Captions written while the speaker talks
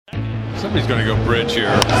Somebody's going to go bridge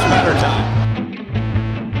here. It's a matter of time.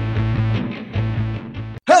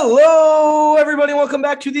 Hello, everybody. Welcome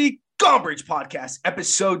back to the Gone Bridge Podcast,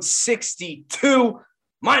 episode 62.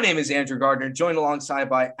 My name is Andrew Gardner, joined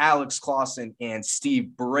alongside by Alex Clausen and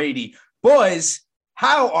Steve Brady. Boys,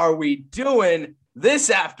 how are we doing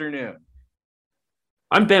this afternoon?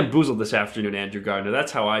 I'm bamboozled this afternoon, Andrew Gardner.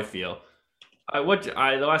 That's how I feel. The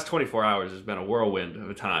last 24 hours has been a whirlwind of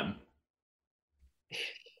a time.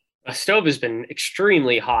 A stove has been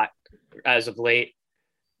extremely hot as of late.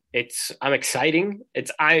 I'm exciting.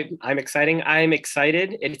 I'm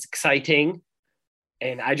excited. It's exciting.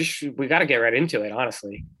 And we got to get right into it,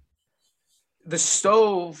 honestly. The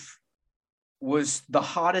stove was the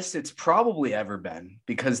hottest it's probably ever been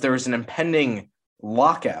because there was an impending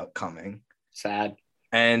lockout coming. Sad.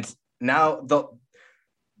 And now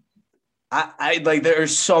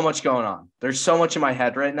there's so much going on. There's so much in my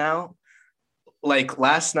head right now. Like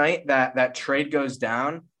last night, that trade goes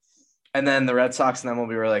down, and then the Red Sox and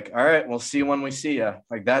MLB were like, all right, we'll see you when we see you.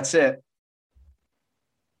 Like, that's it.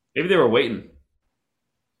 Maybe they were waiting.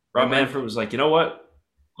 Rob Manfred was like, you know what?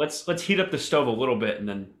 Let's heat up the stove a little bit and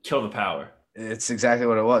then kill the power. It's exactly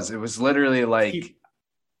what it was. It was literally like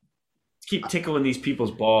keep tickling these people's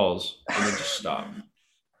balls and then just stop.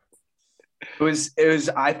 It was.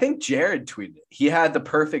 I think Jared tweeted it. He had the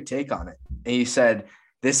perfect take on it. And he said,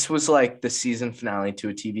 this was like the season finale to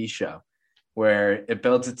a TV show where it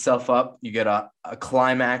builds itself up. You get a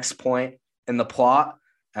climax point in the plot,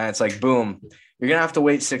 and it's like, boom, you're going to have to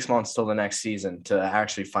wait 6 months till the next season to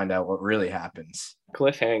actually find out what really happens.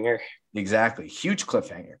 Cliffhanger. Exactly. Huge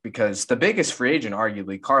cliffhanger, because the biggest free agent,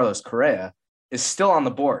 arguably, Carlos Correa, is still on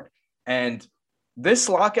the board. And this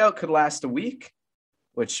lockout could last a week,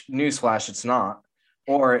 which, newsflash, it's not,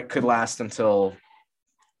 or it could last until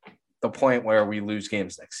the point where we lose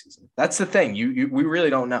games next season. That's the thing. We really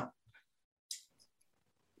don't know.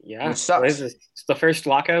 Yeah. It's the first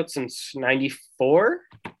lockout since 94?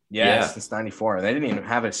 Yeah, since 94. They didn't even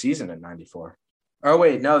have a season in 94. Oh,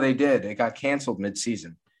 wait, no, they did. It got canceled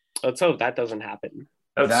mid-season. Let's hope that doesn't happen.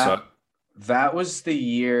 That was the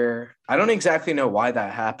year. I don't exactly know why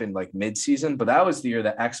that happened like mid-season, but that was the year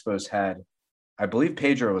that Expos had, I believe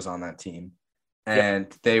Pedro was on that team.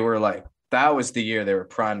 And They were like, that was the year they were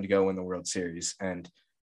primed to go win the World Series. And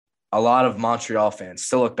a lot of Montreal fans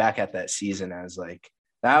still look back at that season as like,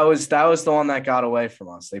 that was the one that got away from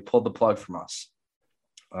us. They pulled the plug from us.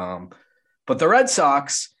 But the Red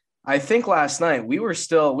Sox, I think last night we were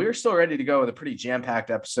still ready to go with a pretty jam-packed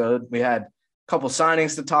episode. We had a couple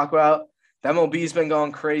signings to talk about. The MLB's been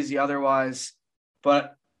going crazy otherwise,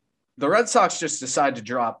 but the Red Sox just decided to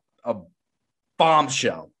drop a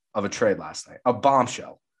bombshell of a trade last night. A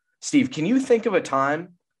bombshell. Steve, can you think of a time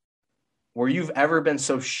where you've ever been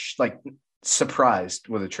so surprised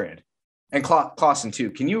with a trade? And Clausen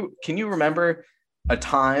too. Can you remember a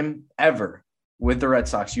time ever with the Red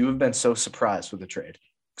Sox you have been so surprised with a trade,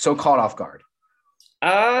 so caught off guard?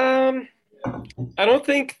 I don't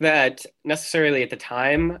think that necessarily at the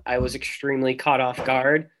time I was extremely caught off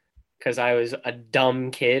guard because I was a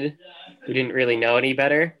dumb kid who didn't really know any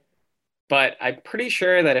better. But I'm pretty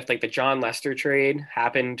sure that if like the John Lester trade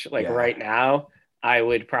happened right now, I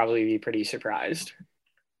would probably be pretty surprised.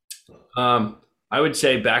 I would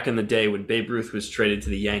say back in the day when Babe Ruth was traded to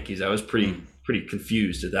the Yankees, I was pretty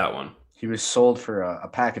confused at that one. He was sold for a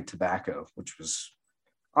pack of tobacco, which was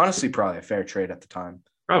honestly probably a fair trade at the time.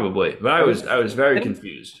 Probably, but I was very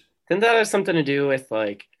confused. Didn't that have something to do with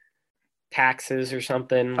like taxes or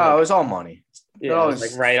something? Oh, it was all money. Yeah,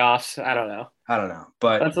 like write-offs. I don't know.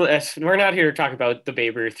 But we're not here to talk about the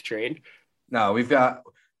Babe Ruth trade. No, we've got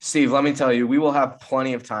Steve. Let me tell you, we will have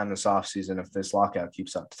plenty of time this offseason if this lockout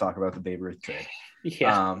keeps up to talk about the Babe Ruth trade.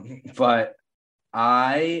 Yeah. But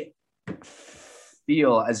I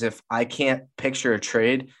feel as if I can't picture a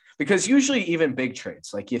trade because usually even big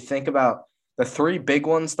trades, like you think about the three big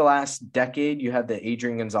ones the last decade. You had the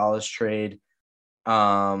Adrian Gonzalez trade.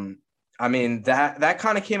 I mean, that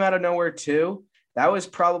kind of came out of nowhere too. That was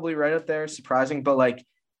probably right up there, surprising. But like,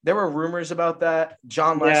 there were rumors about that.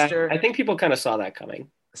 John Lester. I think people kind of saw that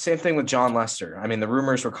coming. Same thing with John Lester. I mean, the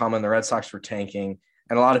rumors were coming. The Red Sox were tanking,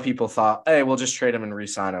 and a lot of people thought, "Hey, we'll just trade him and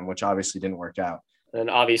re-sign him," which obviously didn't work out. And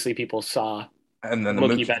obviously, people saw. And then the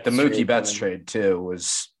Mookie Betts trade too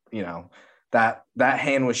was, that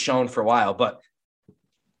hand was shown for a while. But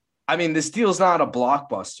I mean, this deal's not a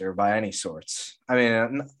blockbuster by any sorts. I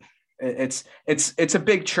mean, it's a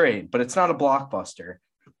big trade, but it's not a blockbuster.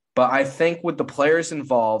 But I think with the players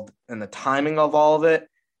involved and the timing of all of it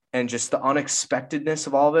and just the unexpectedness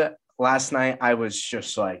of all of it, last night I was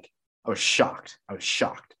just like, I was shocked.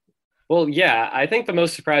 Well, yeah, I think the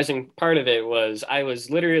most surprising part of it was I was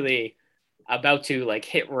literally about to like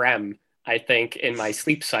hit REM, I think, in my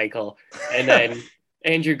sleep cycle. And then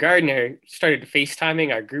Andrew Gardner started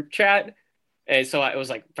FaceTiming our group chat. And so I was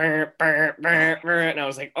like, "Brr, brr, brr, brr," and I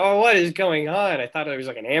was like, oh, what is going on? I thought it was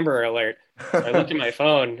like an Amber Alert. So I looked at my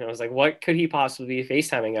phone and I was like, what could he possibly be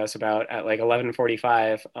FaceTiming us about at like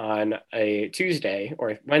 11:45 on a Tuesday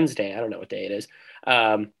or Wednesday? I don't know what day it is.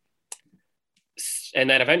 Um, and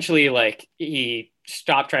then eventually, like, he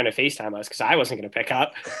stopped trying to FaceTime us because I wasn't going to pick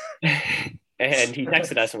up. And he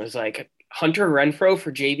texted us and was like, Hunter Renfroe for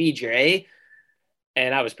JBJ.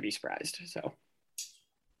 And I was pretty surprised. So,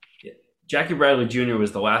 Yeah. Jackie Bradley Jr.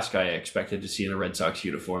 was the last guy I expected to see in a Red Sox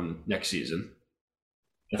uniform next season.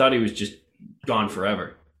 I thought he was just gone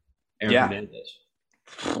forever. Aaron Hernandez.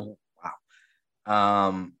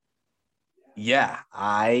 Wow. Yeah,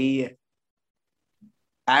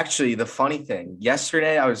 actually, the funny thing,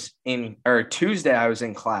 Tuesday I was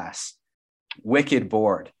in class, wicked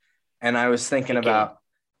bored. And I was thinking about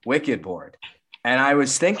wicked bored. And I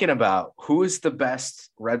was thinking about who is the best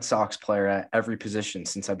Red Sox player at every position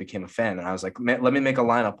since I became a fan. And I was like, let me make a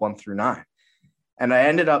lineup 1 through 9. And I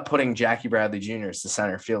ended up putting Jackie Bradley Jr. as the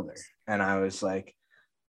center fielder. And I was like,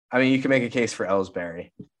 I mean, you can make a case for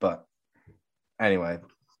Ellsbury, but anyway,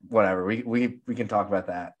 whatever. We can talk about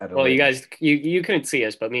that. Well, you guys, you couldn't see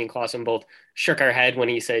us, but me and Clausen both shook our head when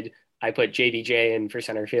he said, I put JBJ in for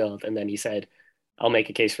center field. And then he said, I'll make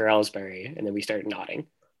a case for Ellsbury. And then we started nodding.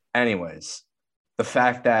 Anyways, the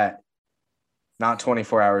fact that not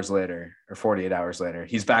 24 hours later or 48 hours later,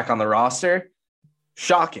 he's back on the roster,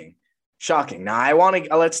 shocking. Now I want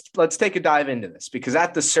to let's take a dive into this, because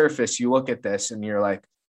at the surface you look at this and you're like,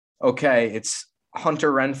 okay, it's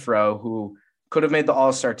Hunter Renfroe, who could have made the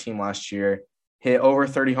All-Star team last year, hit over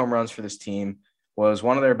 30 home runs for this team, was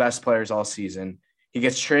one of their best players all season. He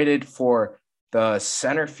gets traded for the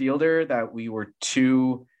center fielder that we were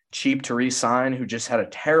too cheap to re-sign, who just had a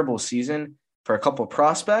terrible season, for a couple of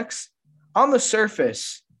prospects. On the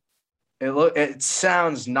surface, it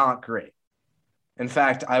sounds not great. In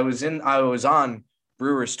fact, I was on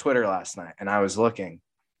Brewers Twitter last night and I was looking.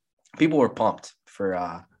 People were pumped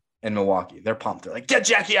for in Milwaukee. They're pumped. They're like, get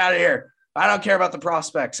Jackie out of here. I don't care about the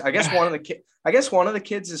prospects. I guess one of the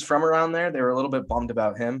kids is from around there. They were a little bit bummed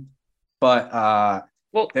about him. But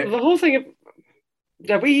the whole thing,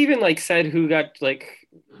 have we even like said who got like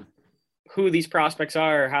who these prospects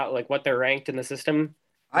are, or how, like, what they're ranked in the system?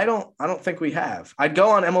 I don't think we have. I'd go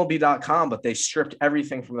on MLB.com, but they stripped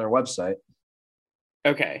everything from their website.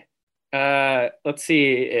 Okay. Let's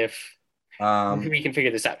see if we can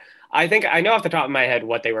figure this out. I think I know off the top of my head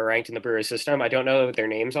what they were ranked in the Brewers system. I don't know their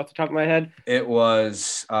names off the top of my head. It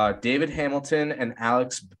was David Hamilton and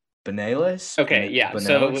Alex Benelis. Okay, yeah.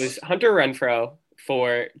 So it was Hunter Renfroe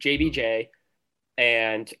for JBJ,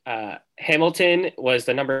 and Hamilton was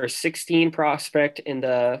the number 16 prospect in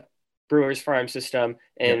the Brewers farm system,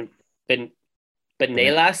 and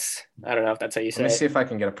Benelas, I don't know if that's how you say it. Let me see if I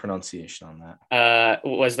can get a pronunciation on that.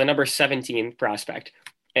 Was the number 17 prospect.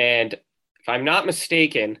 And if I'm not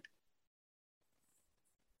mistaken,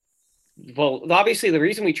 well, obviously the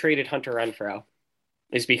reason we traded Hunter Renfroe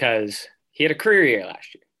is because he had a career year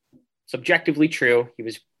last year. Subjectively true. He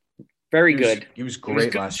was very good. He was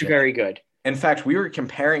great last year. Very good. In fact, we were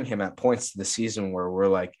comparing him at points to the season where we're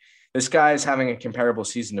like, this guy is having a comparable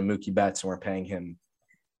season to Mookie Betts, and we're paying him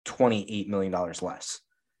 $28 million less.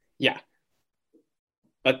 Yeah.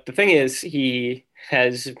 But the thing is, he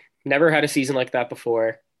has never had a season like that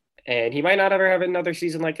before, and he might not ever have another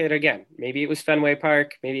season like it again. Maybe it was Fenway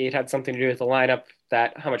Park. Maybe it had something to do with the lineup,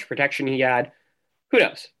 how much protection he had. Who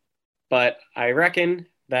knows? But I reckon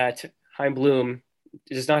that Chaim Bloom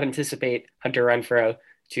does not anticipate Hunter Renfroe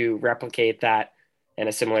to replicate that in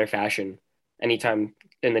a similar fashion anytime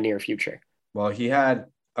in the near future. Well, he had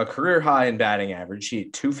a career high in batting average. He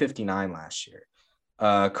had 259 last year.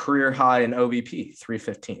 Career high in OBP,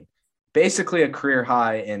 315. Basically a career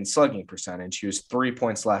high in slugging percentage. He was 3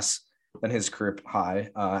 points less than his career high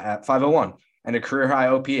at 501, and a career high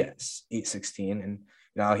OPS, 816. And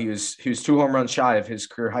now he was 2 home runs shy of his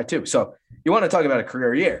career high too. So you want to talk about a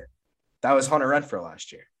career year? That was Hunter Renfroe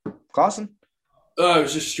last year. Clausen? I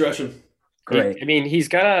was just stretching. Great. I mean, he's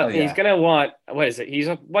gonna want, what is it? He's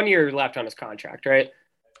 1 year left on his contract, right?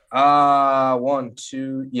 1,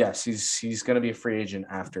 2. Yes, he's gonna be a free agent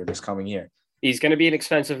after this coming year. He's gonna be an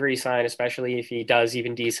expensive re-sign, especially if he does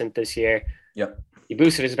even decent this year. Yep. He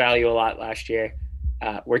boosted his value a lot last year.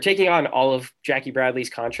 We're taking on all of Jackie Bradley's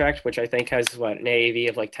contract, which I think has an AAV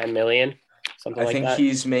of like 10 million, something like that. I think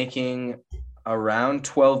he's making around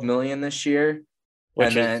 12 million this year,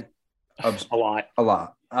 which is a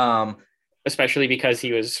lot. especially because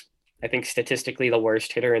he was, I think, statistically the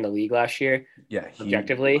worst hitter in the league last year. Yeah,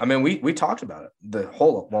 objectively. I mean, we talked about it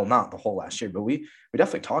not the whole last year, but we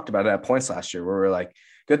definitely talked about it at points last year where we're like,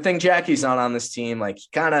 good thing Jackie's not on this team. Like he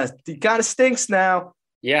kind of stinks now.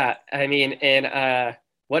 Yeah, I mean, and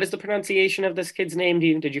what is the pronunciation of this kid's name?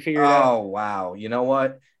 Did you figure it out? Oh wow, you know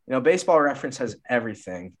what? Baseball Reference has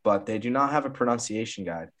everything, but they do not have a pronunciation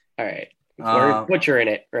guide. All right, we're butchering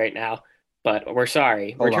it right now, but we're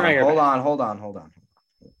sorry. We're trying. Hold on.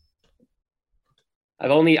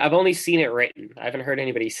 I've only seen it written. I haven't heard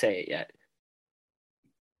anybody say it yet.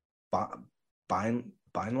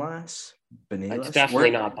 Beinlass? It's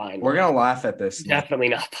definitely not Beinlass. We're gonna laugh at this. Definitely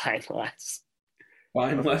not Beinlass.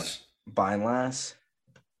 Beinlass.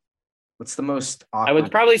 What's the most awkward? I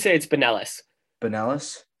would probably say it's Benellis.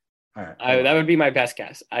 Benellis? All right. That would be my best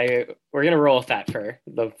guess. We're gonna roll with that for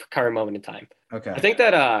the current moment in time. Okay. I think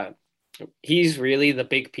that he's really the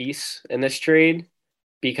big piece in this trade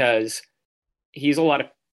because he's a lot of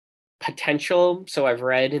potential. So I've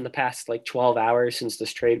read in the past 12 hours since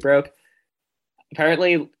this trade broke.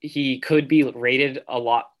 Apparently he could be rated a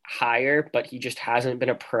lot higher, but he just hasn't been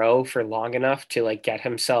a pro for long enough to get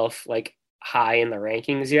himself high in the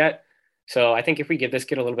rankings yet. So I think if we give this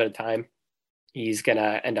kid a little bit of time, he's going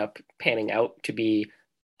to end up panning out to be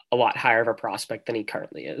a lot higher of a prospect than he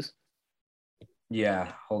currently is.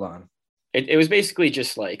 Yeah, hold on. It was basically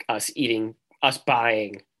just us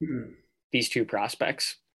buying these two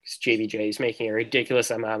prospects. JBJ is making a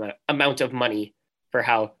ridiculous amount of money for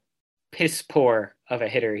how piss poor of a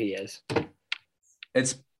hitter he is.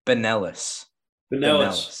 It's Benellis.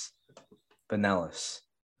 Yeah,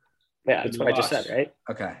 that's what I just said, right?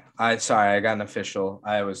 Okay. I got an official.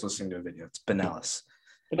 I was listening to a video. It's Benellis.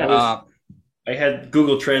 I had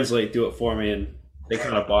Google Translate do it for me, and they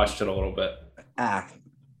kind of botched it a little bit.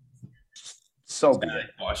 So be it.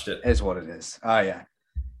 Botched it. Is what it is. Oh, yeah.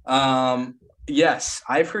 Yes,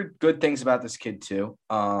 I've heard good things about this kid, too.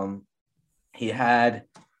 He had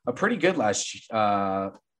a pretty good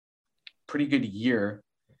year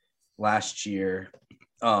last year.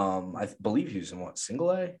 I believe he was in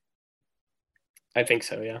single A? I think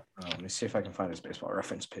so, yeah. Let me see if I can find his Baseball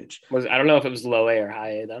Reference page. I don't know if it was low A or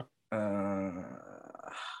high A though. I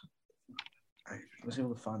was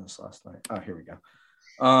able to find this last night. Oh, here we go.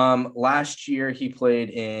 Last year he played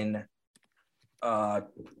in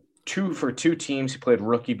two teams. He played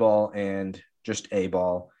rookie ball and just A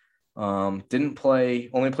ball. Only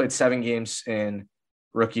played 7 games in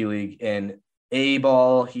rookie league. In A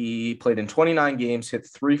ball, he played in 29 games, hit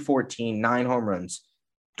 .314, 9 home runs,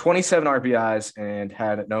 27 RBIs, and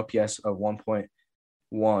had an OPS of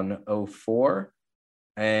 1.104.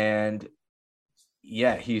 And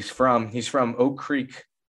yeah, he's from Oak Creek,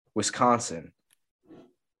 Wisconsin.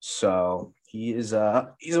 So he's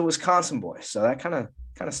a Wisconsin boy. So that kind of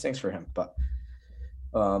stinks for him. But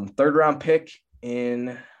 3rd round pick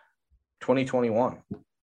in 2021.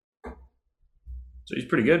 So he's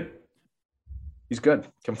pretty good. He's good.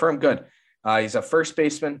 Confirmed good. He's a first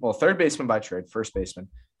baseman. Well, third baseman by trade. First baseman.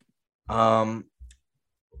 It's a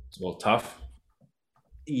little tough.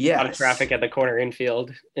 Yeah. A lot of traffic at the corner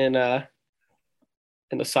infield in the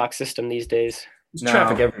Sox system these days. There's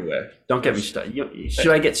traffic everywhere. Don't get me started.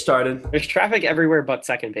 Should I get started? There's traffic everywhere but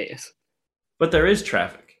second base. But there is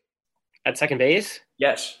traffic. At second base?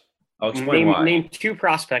 Yes. I'll explain why. Name 2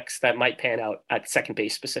 prospects that might pan out at second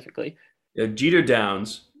base specifically. Jeter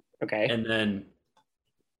Downs. Okay. And then,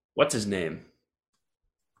 what's his name?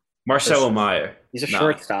 Marcelo Meyer. He's a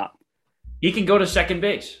shortstop. He can go to second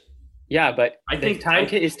base. Yeah, but I think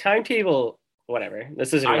his timetable, whatever.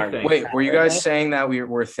 This isn't our Wait, were you guys saying that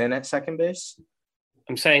we're thin at second base?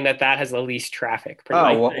 I'm saying that has the least traffic.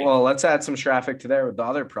 Well, let's add some traffic to there with the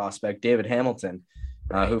other prospect, David Hamilton,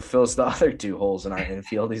 who fills the other 2 holes in our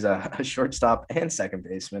infield. He's a shortstop and second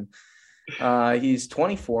baseman. He's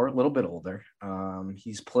 24, a little bit older.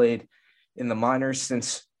 He's played in the minors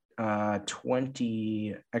since this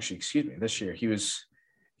year. He was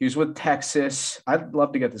with Texas. I'd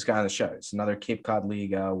love to get this guy on the show. It's another Cape Cod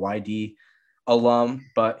League YD alum,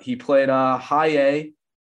 but he played high A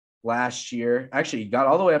last year. Actually, he got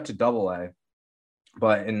all the way up to double A,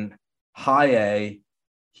 but in high A,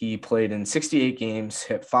 he played in 68 games,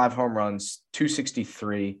 hit 5 home runs,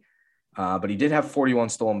 263. But he did have 41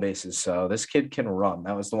 stolen bases. So this kid can run.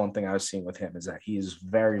 That was the one thing I was seeing with him, is that he is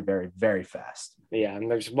very, very, very fast. Yeah. And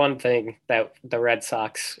there's one thing that the Red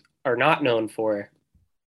Sox are not known for.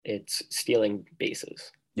 It's stealing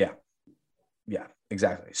bases. Yeah,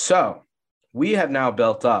 exactly. So we have now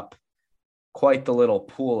built up quite the little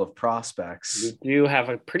pool of prospects. We do have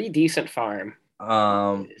a pretty decent farm.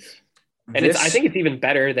 And I think it's even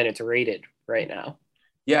better than it's rated right now.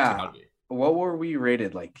 Yeah. What were we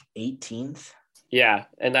rated? Like 18th? Yeah.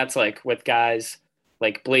 And that's like with guys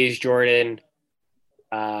like Blaze Jordan,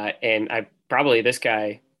 and this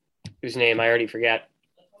guy whose name I already forget,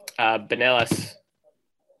 Benelis.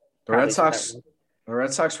 The Red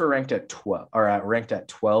Sox were ranked at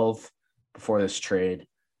 12 before this trade.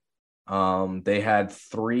 They had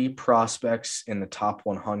 3 prospects in the top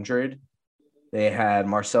 100. They had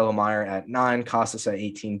Marcelo Meyer at 9, Casas at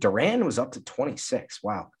 18. Duran was up to 26.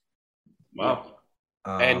 Wow.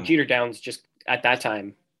 And Jeter Downs just at that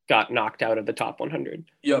time got knocked out of the top 100.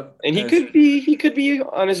 Yep. And he could be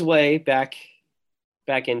on his way back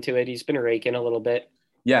into it. He's been raking a little bit.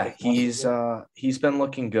 Yeah, he's been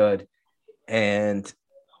looking good. And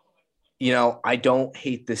I don't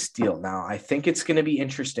hate this deal. Now, I think it's going to be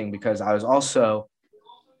interesting because I was also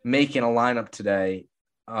making a lineup today.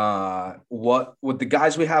 What with the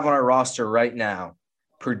guys we have on our roster right now,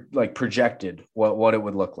 projected what it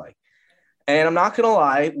would look like. And I'm not going to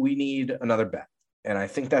lie, we need another bet. And I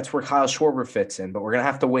think that's where Kyle Schwarber fits in, but we're going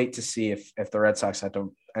to have to wait to see if the Red Sox have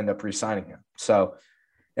to end up re-signing him. So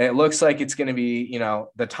it looks like it's going to be,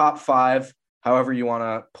 the top 5, however you want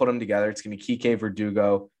to put them together. It's going to be Kike,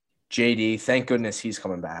 Verdugo, JD. Thank goodness he's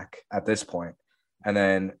coming back at this point. And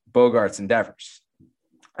then Bogarts and Devers.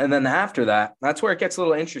 And then after that, that's where it gets a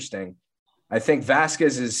little interesting. I think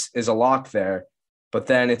Vasquez is a lock there, but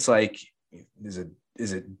then it's like, is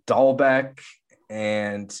it Dahlbeck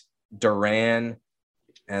and Duran?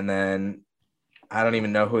 And then I don't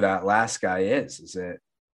even know who that last guy is. Is it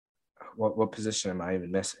what position am I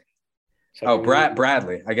even missing?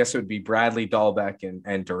 Bradley. I guess it would be Bradley, Dahlbeck,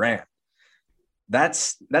 and Duran.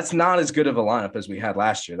 That's not as good of a lineup as we had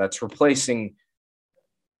last year. That's replacing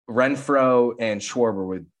Renfroe and Schwarber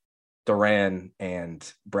with Duran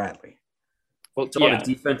and Bradley. Well, it's a lot of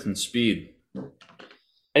defense and speed.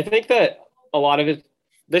 I think that a lot of it,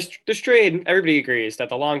 this trade, everybody agrees that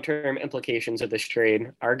the long-term implications of this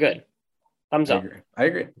trade are good. Thumbs up. I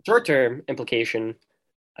agree. Short-term implication,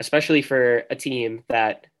 especially for a team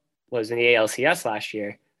that was in the ALCS last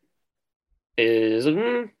year, is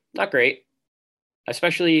not great,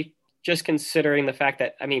 especially just considering the fact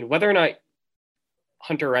that, whether or not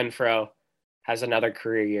Hunter Renfroe has another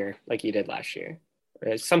career year like he did last year,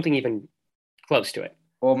 or something even close to it.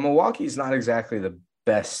 Well, Milwaukee's not exactly the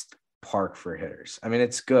best park for hitters.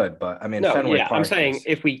 It's good, but Fenway Park. I'm saying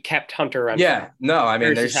if we kept Hunter Renfroe. Yeah, no,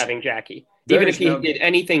 versus having Jackie. Even if he did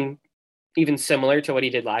anything even similar to what he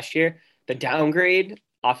did last year, the downgrade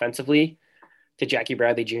offensively to Jackie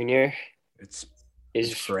Bradley Jr.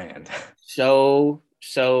 is grand. So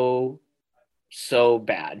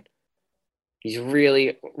bad. He's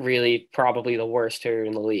really, really probably the worst hitter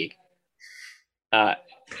in the league.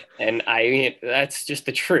 And that's just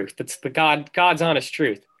the truth. That's the God's honest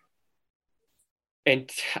truth.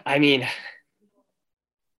 And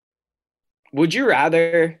would you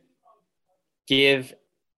rather give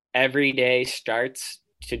everyday starts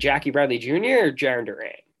to Jackie Bradley Jr. or Jarren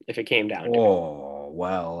Duran if it came down to it? Oh,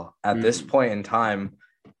 well, at this point in time,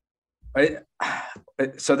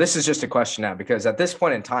 so this is just a question now, because at this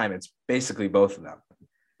point in time, it's basically both of them.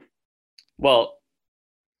 Well,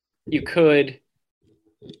 you could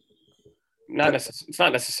not. It's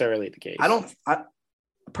not necessarily the case.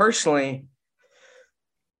 Personally,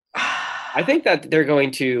 I think that they're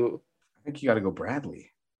going to. I think you got to go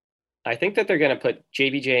Bradley. I think that they're going to put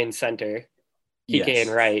JBJ in center, Kike in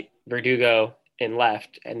right, Verdugo in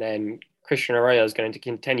left, and then Christian Arroyo is going to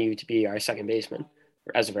continue to be our second baseman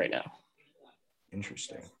as of right now.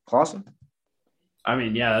 Interesting. Clausen?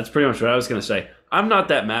 That's pretty much what I was going to say. I'm not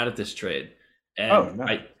that mad at this trade. And no.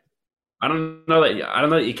 I don't know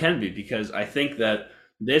that you can be, because I think that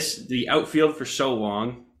the outfield for so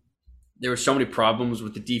long, there were so many problems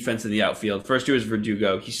with the defense in the outfield. First it was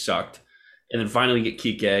Verdugo, he sucked. And then finally get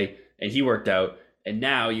Kike, and he worked out. And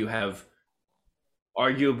now you have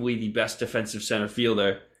arguably the best defensive center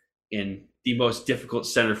fielder in the most difficult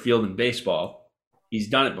center field in baseball. He's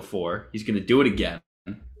done it before. He's going to do it again.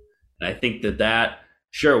 And I think that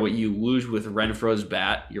sure, what you lose with Renfroe's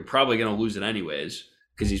bat, you're probably going to lose it anyways,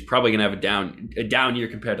 because he's probably going to have a down year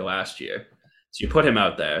compared to last year. So you put him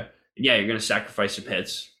out there, and yeah, you're going to sacrifice some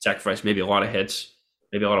hits, sacrifice maybe a lot of hits,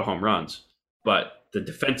 maybe a lot of home runs. But the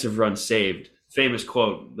defensive run saved, famous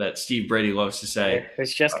quote that Steve Brady loves to say. I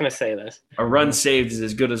was just going to say this. A run saved is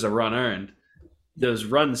as good as a run earned. Those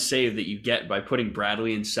runs saved that you get by putting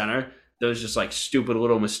Bradley in center, those just like stupid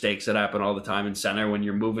little mistakes that happen all the time in center when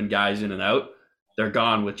you're moving guys in and out, they're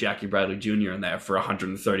gone with Jackie Bradley Jr. in there for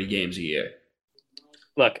 130 games a year.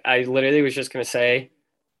 Look, I literally was just going to say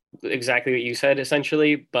exactly what you said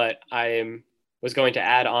essentially, but was going to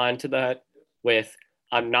add on to that with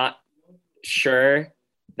I'm not sure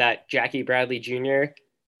that Jackie Bradley Jr.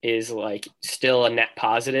 is like still a net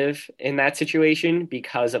positive in that situation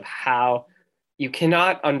because of how you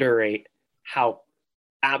cannot underrate how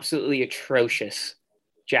absolutely atrocious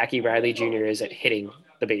Jackie Bradley Jr. is at hitting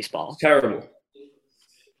the baseball. Terrible.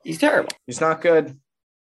 He's terrible. He's not good.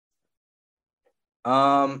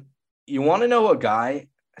 You want to know a guy?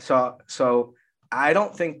 So I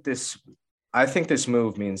don't think this. I think this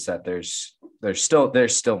move means that there's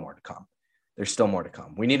still more to come. There's still more to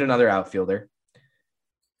come. We need another outfielder,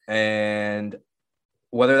 and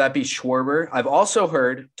whether that be Schwarber. I've also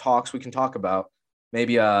heard talks we can talk about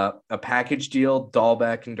maybe a package deal,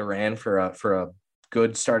 Dahlbeck and Duran for a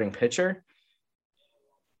good starting pitcher.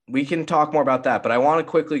 We can talk more about that, but I want to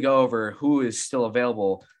quickly go over who is still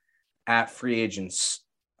available at free agents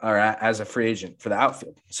or as a free agent for the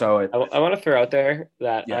outfield. So I want to throw out there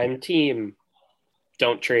that Yeah. I'm team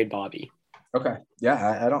don't trade Bobby. Okay.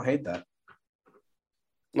 Yeah, I don't hate that.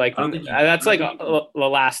 Like I don't think you- that's like the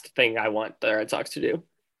last thing I want the Red Sox to do.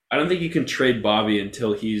 I don't think you can trade Bobby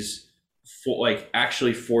until he's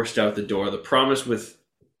actually forced out the door. The promise with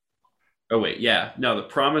the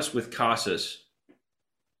promise with Casas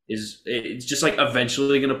is it's just like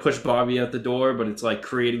eventually going to push Bobby out the door, but it's like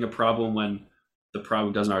creating a problem when the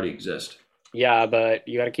problem doesn't already exist. Yeah, but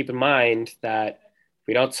you got to keep in mind that if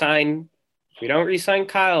we don't re-sign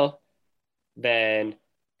Kyle, then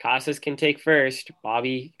Casas can take first.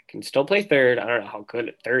 Bobby can still play third. I don't know how good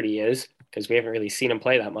at third he is because we haven't really seen him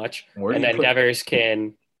play that much. Where do And you then put- Devers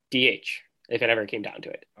can DH if it ever came down to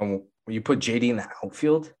it. You put JD in the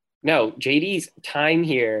outfield? No, JD's time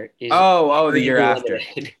here is Oh, the year really after.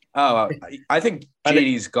 limited. Oh, I think By the-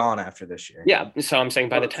 JD's gone after this year. Yeah, so I'm saying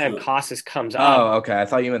by the time Casas comes up, Oh, okay. I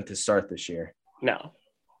thought you meant to start this year. no.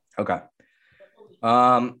 Okay.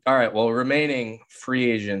 All right. Well, remaining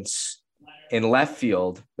free agents in left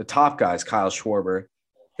field, the top guys, Kyle Schwarber,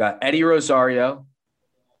 got Eddie Rosario,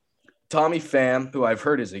 Tommy Pham, who I've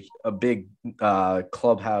heard is a big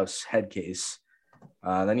clubhouse head case.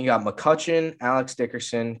 Then you got McCutchen, Alex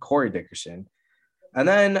Dickerson, Corey Dickerson. And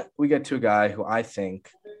then we get to a guy who I think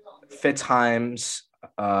fits Heim's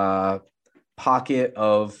pocket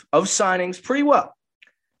of signings pretty well.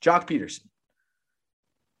 Jock Peterson.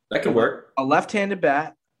 That could work. A left-handed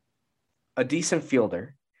bat, a decent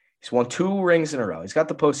fielder. He's won 2 rings in a row. He's got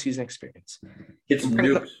the postseason experience. Get some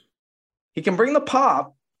Bring the- nukes. He can bring the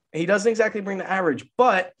pop. He doesn't exactly bring the average,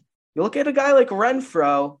 but you look at a guy like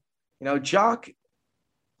Renfroe, Jock,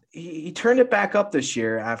 he turned it back up this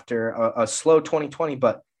year after a slow 2020,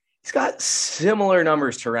 but he's got similar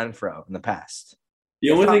numbers to Renfroe in the past.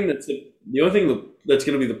 The only thing that's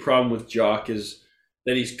going to be the problem with Jock is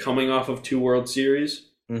that he's coming off of 2 World Series.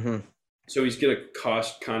 Mm-hmm. So he's going to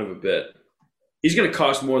cost kind of a bit. He's going to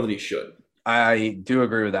cost more than he should. I do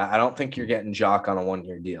agree with that. I don't think you're getting Jock on a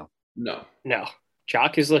 1-year deal. No.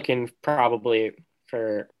 Jock is looking probably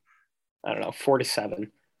for, 4 to 7.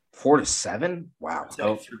 4 to 7? Wow. I'd say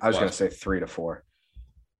Oh, 3 I was going plus. to say 3 to 4.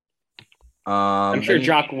 I'm sure then-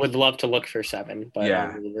 Jock would love to look for 7, but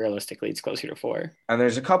Yeah. realistically, it's closer to 4. And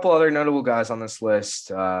there's a couple other notable guys on this list.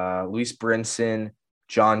 Luis Brinson,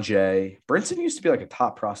 John Jay. Brinson used to be like a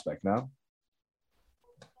top prospect, no?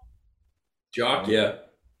 Jock, yeah.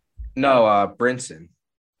 No, Brinson.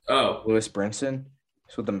 Oh. Louis Brinson.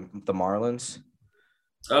 He's with the Marlins.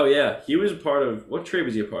 Oh, yeah. He was a part of – what trade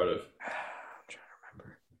was he a part of? I'm trying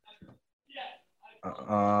to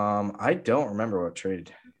remember. I don't remember what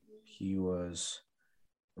trade he was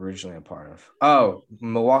originally a part of. Oh,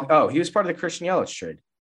 Milwaukee. Oh, he was part of the Christian Yelich trade.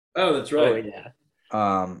 Oh, that's Oh, right. yeah.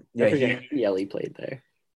 Yeah, I forget Yelly played there.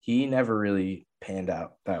 he never really panned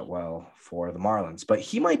out that well for the Marlins, but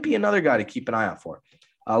he might be another guy to keep an eye out for.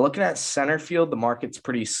 Looking at center field, the market's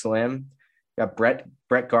pretty slim. Got Brett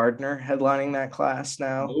Gardner headlining that class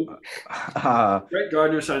now. Nope. Brett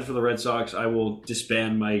Gardner signs for the Red Sox. I will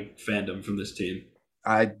disband my fandom from this team.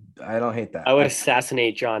 I don't hate that. I would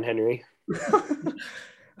assassinate John Henry.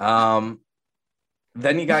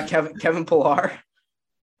 Then you got Kevin Pillar.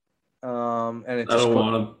 And I don't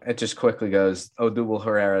want him. it just quickly goes Odubel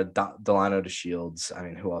Herrera, Delano DeShields. I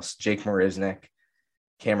mean, who else? Jake Marisnik,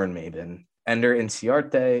 Cameron Maben, Ender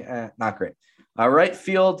Inciarte. Not great. Right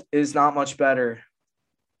field is not much better.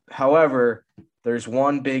 However, there's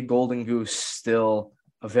one big golden goose still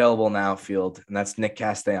available in the outfield, and that's Nick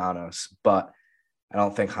Castellanos. But I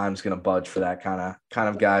don't think Heim's going to budge for that kind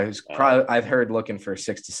of guy who's probably, I've heard, looking for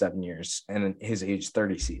 6 to 7 years and his age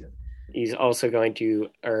 30 season. He's also going to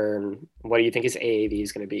earn, what do you think his AAV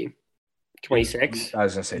is going to be? 26? I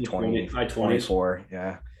was going to say 20, High 20s. 24.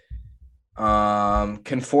 Yeah.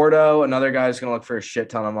 Conforto, another guy's gonna look for a shit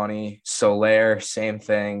ton of money. Soler, same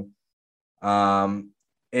thing.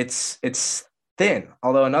 It's thin.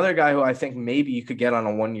 Although another guy who I think maybe you could get on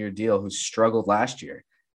a 1-year deal who struggled last year,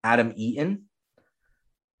 Adam Eaton.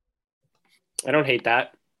 I don't hate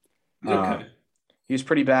that. Okay. He was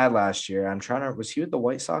pretty bad last year. Was he with the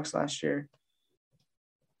White Sox last year?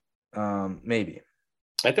 Maybe.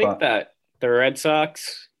 I think that the Red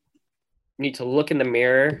Sox need to look in the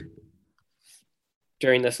mirror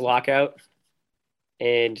during this lockout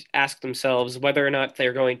and ask themselves whether or not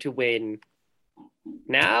they're going to win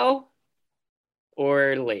now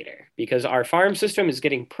or later, because our farm system is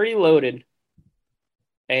getting pretty loaded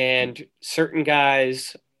and certain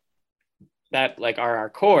guys that like are our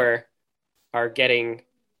core are getting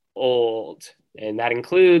old, and that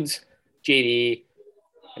includes JD.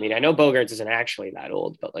 I mean, I know Bogaerts isn't actually that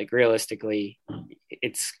old, but like realistically,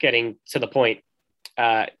 it's getting to the point.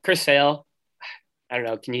 Chris Sale, I don't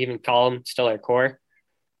know, can you even call him still our core?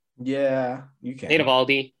 Yeah, you can. Nate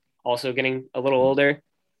Eovaldi, also getting a little older.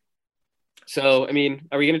 So, I mean,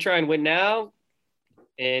 are we going to try and win now?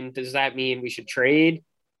 And does that mean we should trade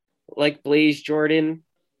like Blaze Jordan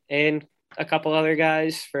and a couple other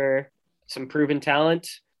guys for some proven talent?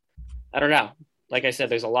 I don't know. Like I said,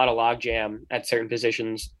 there's a lot of logjam at certain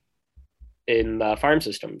positions in the farm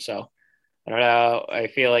system. So I don't know. I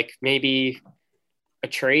feel like maybe a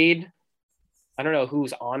trade. I don't know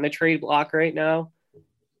who's on the trade block right now,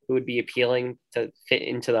 who would be appealing to fit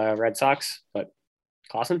into the Red Sox, but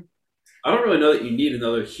Clausen? I don't really know that you need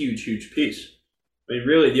another huge piece. I mean,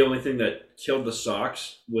 really, the only thing that killed the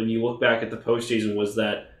Sox when you look back at the postseason was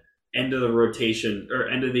that end of the rotation or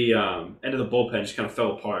end of the bullpen just kind of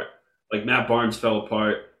fell apart. Like Matt Barnes fell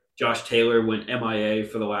apart. Josh Taylor went MIA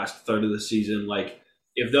for the last third of the season. Like,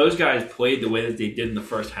 if those guys played the way that they did in the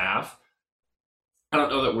first half, I don't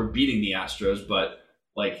know that we're beating the Astros, but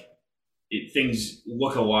like things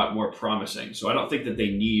look a lot more promising. So I don't think that they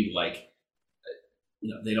need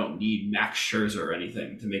they don't need Max Scherzer or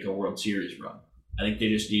anything to make a World Series run. I think they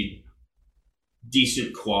just need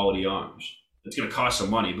decent quality arms. It's going to cost some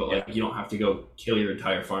money, but you don't have to go kill your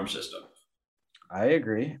entire farm system. I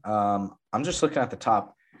agree. I'm just looking at the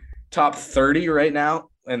top 30 right now,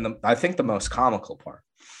 and I think the most comical part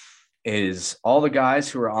is all the guys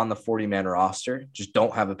who are on the 40-man roster just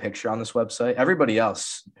don't have a picture on this website. Everybody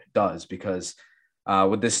else does, because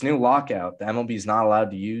with this new lockout, the MLB is not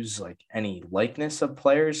allowed to use like any likeness of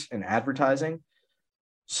players in advertising.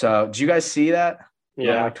 So, did you guys see that?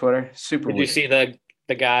 Yeah, on Twitter. Super. Did weird. you see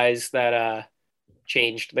the guys that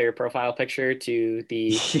changed their profile picture to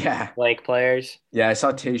the blank players? Yeah, I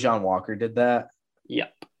saw Tejan Walker did that.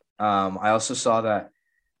 Yep. I also saw that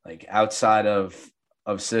like outside of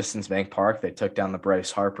Citizens Bank Park, they took down the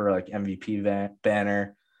Bryce Harper like MVP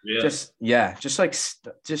banner. Yeah.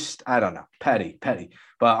 Just I don't know, petty.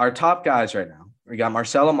 But our top guys right now, we got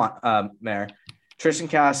Marcelo Mayer, Tristan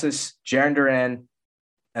Casas, Jarren Duran,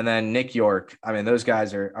 and then Nick York. I mean, those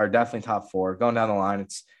guys are definitely top 4. Going down the line,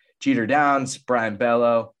 it's Jeter Downs, Brian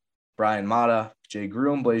Bello, Brian Mata, Jay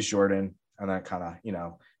Groom, Blaze Jordan, and that kind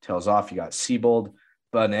of, tails off. You got Seabold,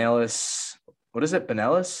 Benelis. What is it?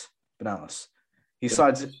 Benelis? He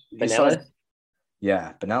slides.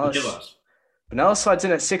 Yeah, Benelis. Benelis slides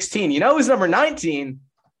in at 16. You know who's number 19?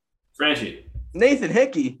 Franchi. Nathan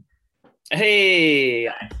Hickey. Hey,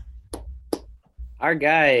 our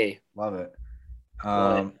guy. Love it.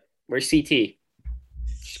 Where's CT?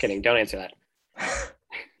 Just kidding. Don't answer that.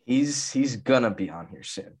 He's gonna be on here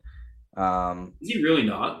soon. Is he really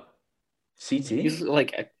not? CT? He's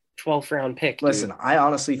like a 12th round pick. Listen, dude. I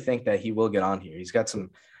honestly think that he will get on here. He's got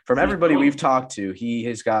some, from everybody we've talked to, he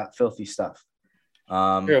has got filthy stuff.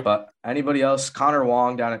 But anybody else? Connor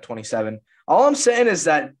Wong down at 27. All I'm saying is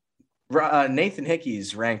that Nathan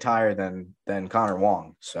Hickey's ranked higher than Connor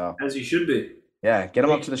Wong. So as he should be. Yeah, get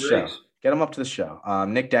him up to the show. Get him up to the show.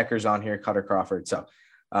 Nick Decker's on here, Cutter Crawford. So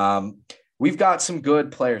we've got some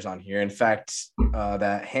good players on here. In fact,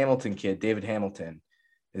 that Hamilton kid, David Hamilton,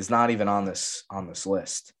 is not even on this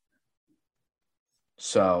list.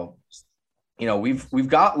 So, we've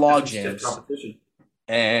got log jams,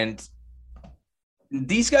 and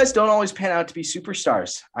these guys don't always pan out to be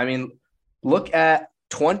superstars. I mean, look at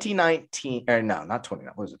 2019, or no, not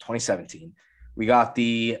 29. What was it? 2017. We got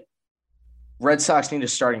the Red Sox need a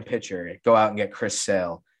starting pitcher. Go out and get Chris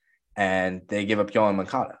Sale, and they give up Yohan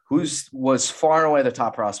Moncada, who was far and away the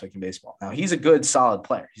top prospect in baseball. Now he's a good, solid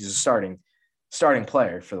player. He's a starting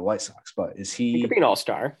player for the White Sox, but is he? He could be an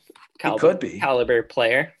all-star. He could be caliber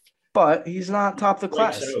player, but he's not top of the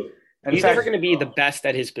class. He's never going to be the best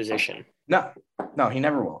at his position. No, he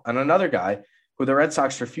never will. And another guy who the Red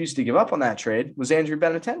Sox refused to give up on that trade, was Andrew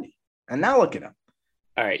Benintendi. And now look at him.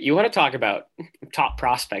 All right, you want to talk about top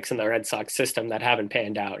prospects in the Red Sox system that haven't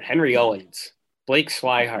panned out? Henry Owens, Blake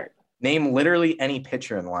Swihart, Name literally any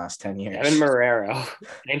pitcher in the last 10 years. Evan Marrero,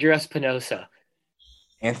 Andrew Espinosa.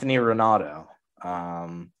 Anthony Renato.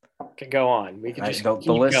 Could go on. We could just the keep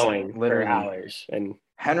list going for literally- hours. And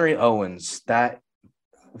Henry Owens.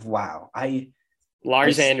 Wow.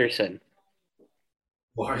 Lars Anderson.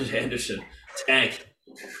 Lars Anderson. Tank.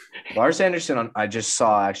 Lars Anderson, I just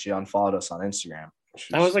saw actually unfollowed us on Instagram.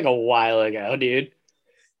 That was like a while ago, dude.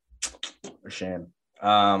 a shame.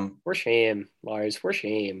 For shame, Lars. For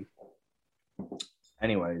shame.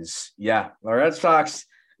 Anyways, yeah, the Red Sox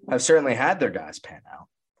have certainly had their guys pan out.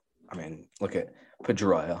 I mean, look at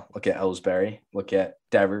Pedroia, look at Ellsbury, look at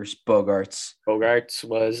Devers, Bogarts. Bogarts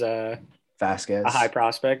was Vasquez. a high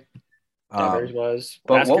prospect. Devers was.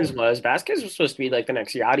 but Vasquez was supposed to be like the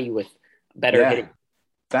next Yachty with better Yeah. hitting.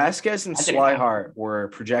 Vasquez and That didn't Swihart were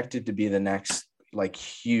projected to be the next like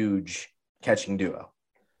huge catching duo.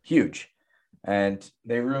 Huge. And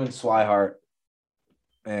they ruined Swihart.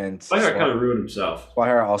 And Swihart kind of ruined himself.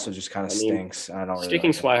 Swihart also just kind of I mean, stinks. I don't really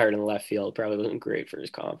Sticking like it. Swihart in the left field probably wasn't great for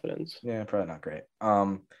his confidence. Yeah, probably not great.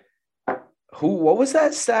 What was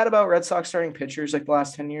that stat about Red Sox starting pitchers like the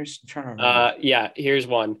last 10 years? I'm trying to remember. Yeah, here's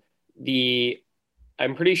one.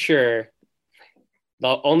 I'm pretty sure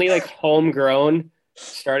the only like homegrown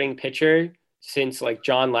starting pitcher since like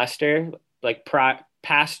John Lester, like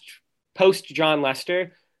post John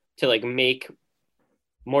Lester to like make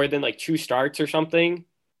more than like 2 starts or something.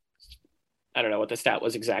 I don't know what the stat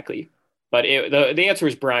was exactly, but the answer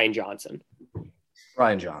was Brian Johnson.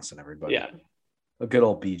 Brian Johnson, everybody. Yeah. A good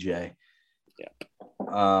old BJ.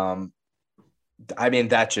 Yeah. I mean,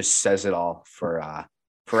 that just says it all for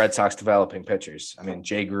Red Sox developing pitchers. I mean,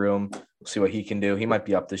 Jay Groom, we'll see what he can do. He might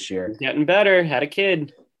be up this year. He's getting better. Had a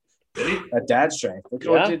kid. At dad strength. Look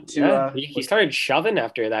at what he did to He started shoving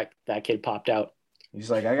after that kid popped out.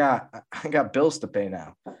 he's like, I got bills to pay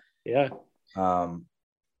now. Yeah.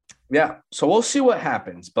 Yeah. So we'll see what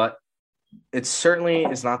happens, but it certainly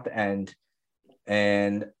is not the end.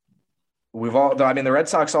 And the Red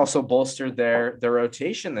Sox also bolstered their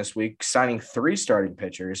rotation this week, signing 3 starting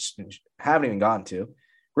pitchers. Haven't even gotten to.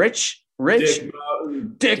 Rich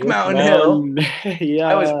Dick Mountain Hill. Yeah.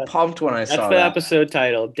 I was pumped when I saw That's the that. episode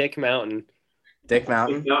title, Dick Mountain. Dick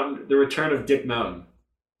Mountain. The return of Dick Mountain.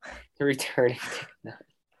 The return of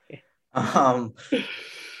Dick Mountain.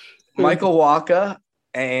 Michael Wacha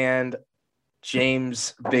and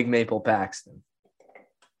James Big Maple Paxton.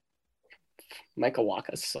 Michael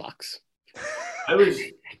Wacha sucks.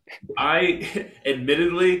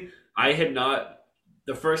 Admittedly, I had not.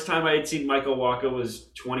 The first time I had seen Michael Wacha was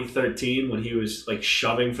 2013 when he was like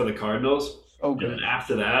shoving for the Cardinals. Oh, And good. then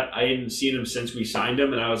after that, I hadn't seen him since we signed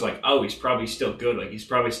him, and I was like, oh, he's probably still good. Like he's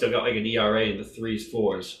probably still got like an ERA in the 3s,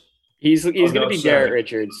 4s, He's going to no, be sorry. Garrett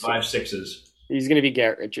Richards. 5, 6s. He's going to be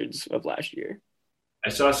Garrett Richards of last year. I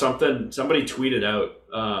saw somebody tweeted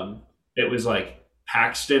out. It was like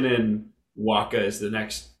Paxton and Wacha is the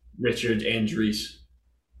next Richards and Drees.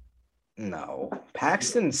 No,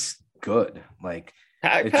 Paxton's good. Like,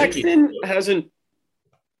 Paxton hasn't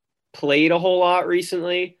played a whole lot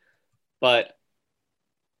recently, but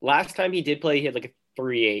last time he did play, he had like a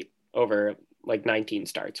 3.8 over like 19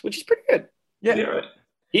 starts, which is pretty good. yeah, Right.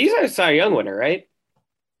 He's a Cy Young winner, right?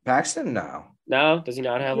 Paxton, no. No, does he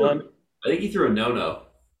not have one? I think he threw a no-no.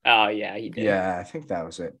 Oh yeah, he did. Yeah, I think that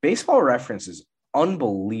was it. Baseball Reference is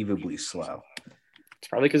unbelievably slow. It's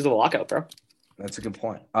probably because of the lockout, bro. That's a good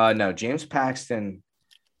point. No, James Paxton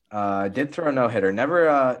did throw a no-hitter. Never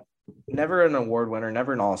an award winner,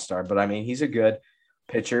 never an all-star, but I mean, he's a good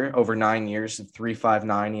pitcher over 9 years,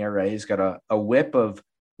 3.59 ERA. He's got a whip of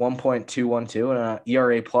 1.212 and an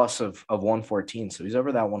ERA plus of 114. So he's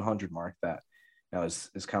over that 100 mark. That is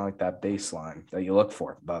kind of like that baseline that you look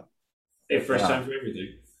for. But Hey, first Yeah. time for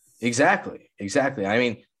everything. exactly. I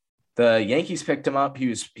mean, the Yankees picked him up. He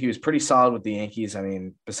was pretty solid with the Yankees. I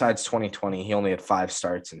mean, besides 2020, he only had 5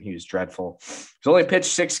 starts and he was dreadful. He's only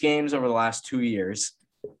pitched 6 games over the last 2 years,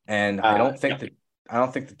 and I don't think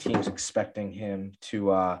the team's expecting him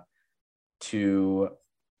to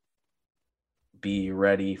be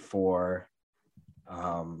ready for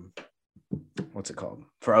what's it called,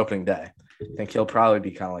 for opening day. I think he'll probably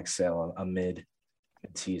be kind of like Sale, a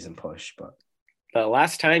mid-season push, but. The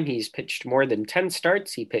last time he's pitched more than 10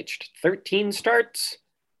 starts, he pitched 13 starts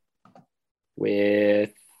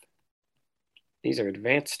with – these are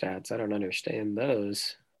advanced stats. I don't understand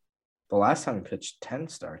those. The last time he pitched 10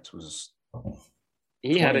 starts was –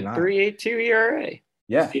 He had a 29. 3.82 ERA.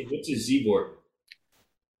 yeah. Hey, what's his Z-board?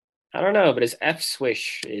 I don't know, but his F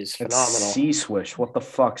swish is It's phenomenal. C swish. What the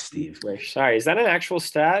fuck, Steve? Swish. Sorry, is that an actual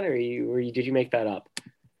stat, or did you make that up?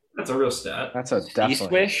 That's a real stat. That's a C definitely.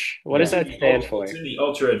 swish. What does Yeah. that stand for? It's in the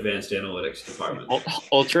ultra advanced analytics department.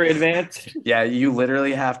 Ultra advanced. Yeah, you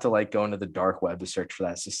literally have to like go into the dark web to search for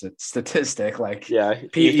that statistic. Like, Yeah,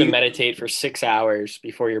 you have to meditate for 6 hours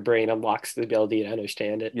before your brain unlocks the ability to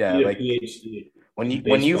understand it. yeah, You like have PhD. when you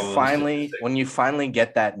Baseball and finally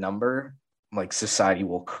get that number, like society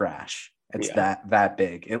will crash. It's Yeah. that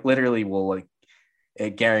big. It literally will like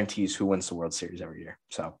it guarantees who wins the World Series every year.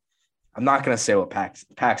 So I'm not gonna say what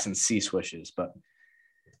Paxton's C swish is, but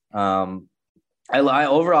overall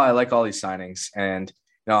I like all these signings, and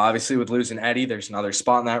obviously with losing Eddie, there's another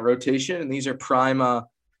spot in that rotation, and these are prime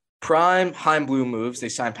Heim Blue moves. They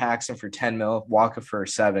signed Paxton for 10 mil, Waka for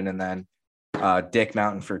 7, and then Dick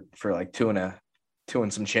Mountain for like two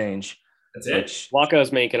and some change. That's it.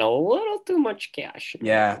 Waka's making a little too much cash.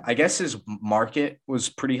 Yeah, I guess his market was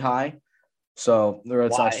pretty high. So the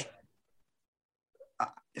Red Sox.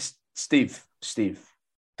 Steve,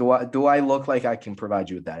 do I look like I can provide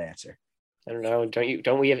you with that answer? I don't know.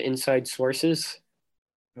 Don't we have inside sources?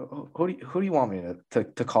 Who do you want me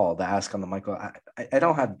to call to ask on the Michael? I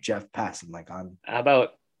don't have Jeff passing like on. How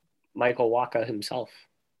about Michael Waka himself?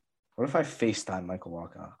 What if I FaceTime Michael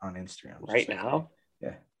Waka on Instagram Right now?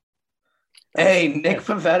 Yeah. Hey, Nick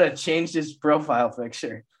Pivetta changed his profile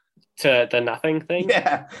picture To the nothing thing?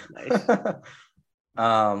 Yeah. Nice.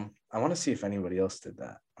 I want to see if anybody else did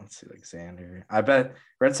that. Let's see, like Xander. I bet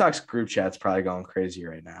Red Sox group chat's probably going crazy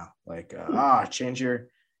right now. Like, change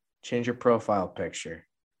your profile picture.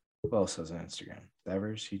 Who else has an Instagram?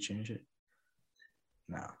 Devers, he changed it?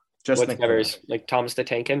 No. Just What's Nick Devers? Pivetta. Like Thomas the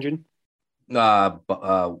Tank Engine?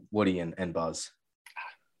 Woody and Buzz.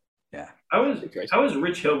 Yeah. How is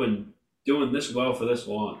Rich Hillman doing this well for this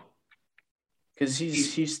long? Because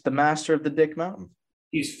he's the master of the Dick Mountain.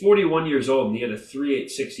 He's 41 years old and he had a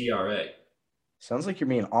 3.86 ERA. Sounds like you're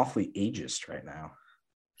being awfully ageist right now.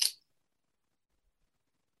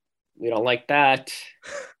 We don't like that.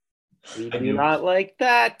 We do not like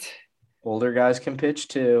that. Older guys can pitch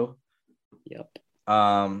too. Yep.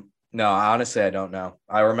 No, honestly, I don't know.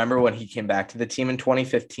 I remember when he came back to the team in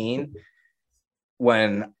 2015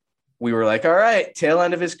 when we were like, all right, tail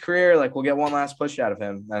end of his career, like we'll get one last push out of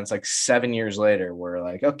him. And it's like 7 years later, we're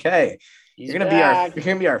like, okay, you're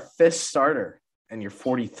gonna be our fifth starter and you're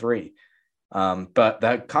 43. But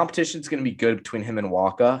that competition is gonna be good between him and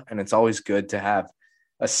Waka, and it's always good to have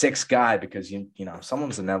a sixth guy because you know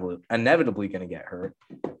someone's inevitably gonna get hurt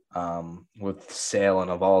with Sale and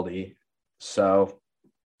Eovaldi. So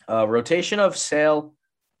rotation of Sale,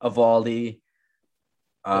 Eovaldi,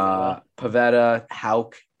 Pivetta,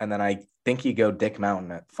 Houck, and then I think you go Dick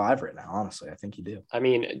Mountain at 5 right now. Honestly, I think you do. I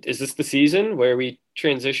mean, is this the season where we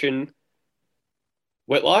transition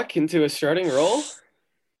Whitlock into a starting role?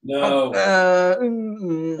 No. Not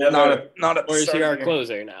at Or is he our starting.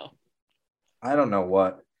 closer now? I don't know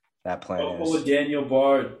what that plan What is. with Daniel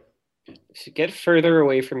Bard? Get further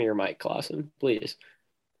away from your mic, Clausen, please.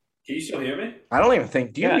 Can you still hear me? I don't even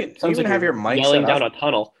think. Do you sounds even like have you're your mic yelling set down up? a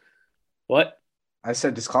tunnel? What? I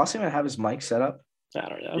said, does Klaus even have his mic set up? I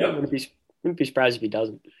don't know. Yep. Wouldn't be surprised if he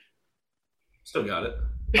doesn't. Still got it.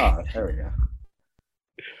 Oh, there we go.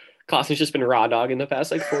 Clausen's just been raw dogging the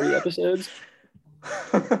past like 40 episodes.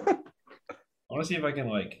 I want to see if I can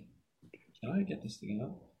can I get this thing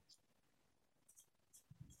up?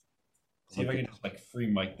 See if I can just free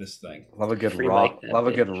mic this thing. Love a good Free raw. mic that Love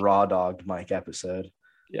a good bitch. raw dogged mic episode.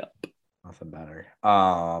 Yep. Nothing better.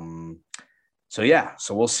 So yeah,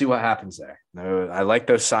 so we'll see what happens there. No, I like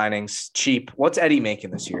those signings. Cheap. What's Eddie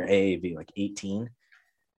making this year? AAV like 18.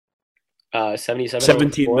 77.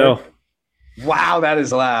 17 over mil. 4. Wow, that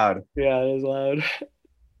is loud. Yeah, it is loud.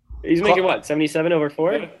 He's making what? 77 over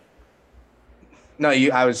 4? No,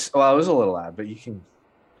 I was a little loud, but you can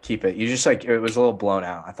keep it. You just it was a little blown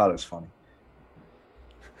out. I thought it was funny.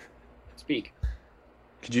 Speak.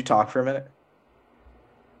 Could you talk for a minute?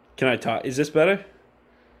 Can I talk? Is this better?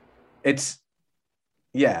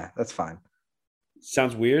 Yeah, that's fine.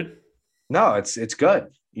 Sounds weird. No, it's good.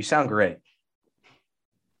 You sound great.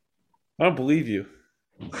 I don't believe you.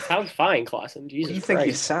 Sounds fine, Clausen. Jesus What do you think you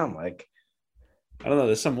Christ. sound like? I don't know.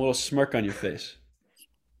 There's some little smirk on your face.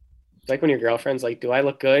 It's like when your girlfriend's like, do I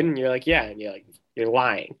look good? And you're like, yeah. And you're like, you're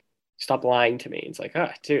lying. Stop lying to me. It's like,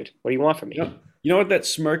 dude, what do you want from me? You know what that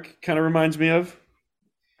smirk kind of reminds me of?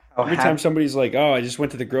 Oh, Every time somebody's like, "Oh, I just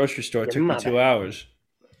went to the grocery store. It Your took me mother. 2 hours."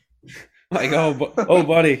 Like, oh,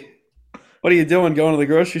 buddy, what are you doing going to the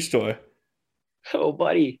grocery store? Oh,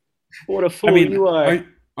 buddy. What a fool I mean, you are.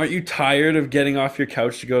 aren't you tired of getting off your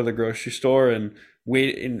couch to go to the grocery store and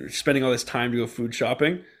wait and spending all this time to go food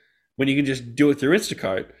shopping when you can just do it through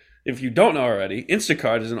Instacart. If you don't know already,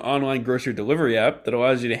 Instacart is an online grocery delivery app that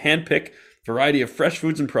allows you to handpick a variety of fresh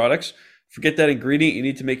foods and products. Forget that ingredient you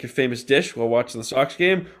need to make your famous dish while watching the Sox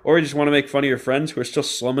game, or you just want to make fun of your friends who are still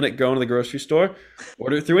slumming it going to the grocery store.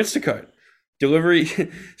 Order it through Instacart. Delivery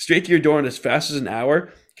straight to your door in as fast as an hour.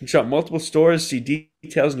 You can shop multiple stores, see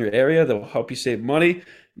details in your area that will help you save money.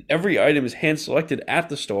 Every item is hand-selected at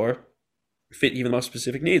the store, fit even the most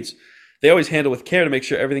specific needs. They always handle with care to make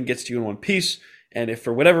sure everything gets to you in one piece. And if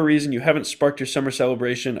for whatever reason you haven't sparked your summer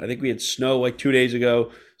celebration, I think we had snow like 2 days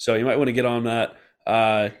ago, so you might want to get on that.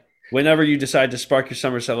 Whenever you decide to spark your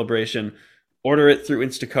summer celebration, order it through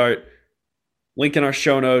Instacart. Link in our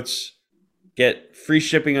show notes. Get free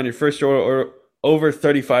shipping on your first order or over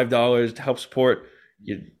 $35 to help support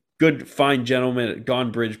your good, fine gentleman at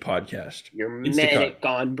Gone Bridge podcast. Your man at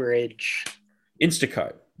Gone Bridge.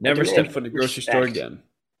 Instacart. Never step foot in a grocery store again.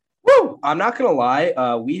 Woo! I'm not going to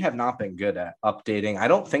lie. We have not been good at updating. I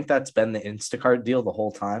don't think that's been the Instacart deal the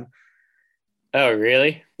whole time. Oh,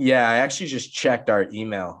 really? Yeah, I actually just checked our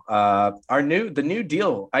email. The new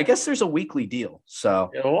deal. I guess there's a weekly deal.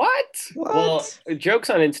 So what? Well, jokes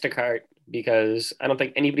on Instacart because I don't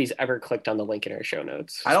think anybody's ever clicked on the link in our show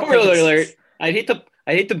notes. Spoiler alert! I hate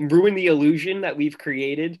to ruin the illusion that we've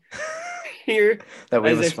created here.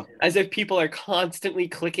 As if people are constantly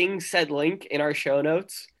clicking said link in our show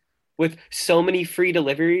notes with so many free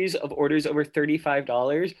deliveries of orders over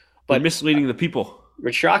 $35. But misleading the people.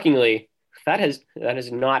 But shockingly, that has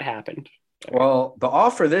not happened. Well, the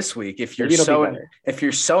offer this week, if you're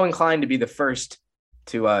so inclined to be the first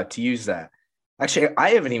to use that. Actually, I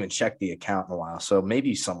haven't even checked the account in a while, so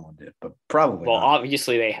maybe someone did, but probably not.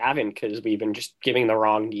 Obviously they haven't because we've been just giving the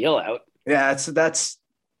wrong deal out. Yeah, that's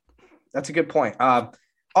a good point.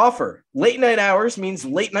 Offer late night hours means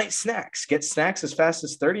late night snacks. Get snacks as fast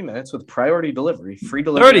as 30 minutes with priority delivery. Free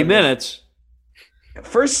delivery. 30 minutes.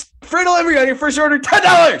 First free delivery on your first order.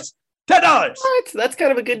 $10. What? That's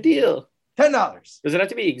kind of a good deal. $10. Does it have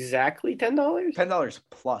to be exactly $10? $10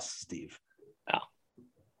 plus, Steve. Oh,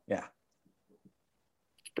 yeah.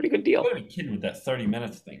 Pretty good deal. What are you kidding with that 30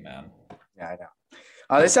 minutes thing, man? Yeah, I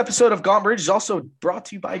know. This episode of Gone Bridge is also brought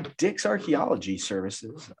to you by Dick's Archaeology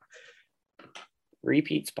Services.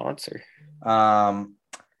 Repeat sponsor.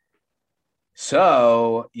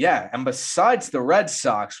 So, yeah, and besides the Red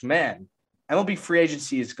Sox, man, MLB free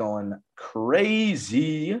agency is going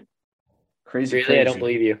crazy. Crazy. I don't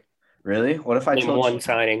believe you. Really? What if I told you? Name one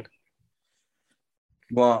signing.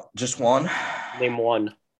 Well, just one? Name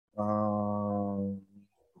one.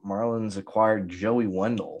 Marlins acquired Joey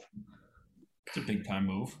Wendell. It's a big time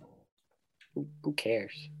move. Who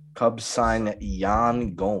cares? Cubs signed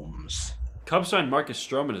Yan Gomes. Cubs signed Marcus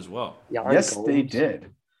Stroman as well. Yes, they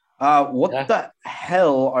did. What the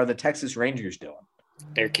hell are the Texas Rangers doing?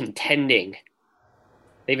 They're contending.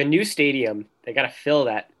 They have a new stadium. They got to fill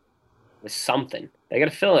that with something. They got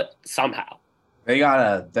to fill it somehow.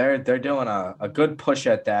 They're doing a good push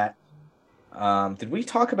at that. Did we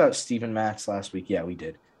talk about Steven Matz last week? Yeah, we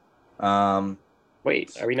did.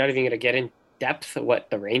 Wait, are we not even going to get in depth of what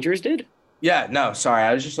the Rangers did? Yeah, no, sorry.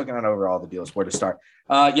 I was just looking at over all the deals, where to start.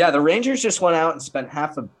 The Rangers just went out and spent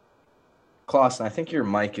half of Clausen. I think your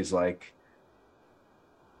mic is like,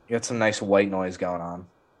 you got some nice white noise going on.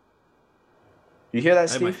 You hear that,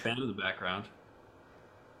 Steve? I have my fan in the background.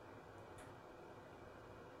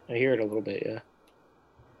 I hear it a little bit, yeah.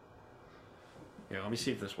 Yeah, let me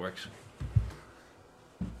see if this works.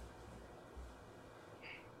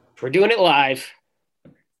 We're doing it live.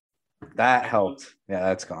 That helped. Yeah,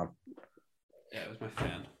 that's gone. Yeah, it was my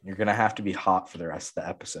fan. You're going to have to be hot for the rest of the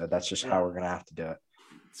episode. That's just how we're going to have to do it.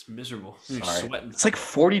 It's miserable. Sorry. Sweating. It's like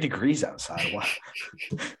 40 degrees outside. Wow.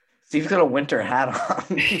 Steve's got a winter hat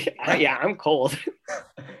on. Yeah, I'm cold.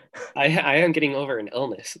 I am getting over an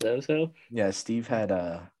illness, though. So yeah, Steve had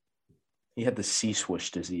the sea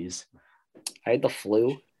swish disease. I had the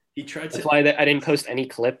flu. That's why I didn't post any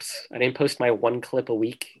clips. I didn't post my one clip a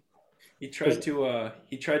week. He tried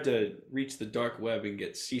to reach the dark web and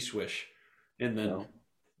get sea swish, and then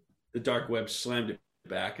the dark web slammed it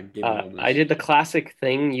back and gave him illness. I did the classic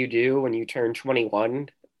thing you do when you turn 21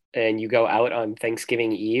 and you go out on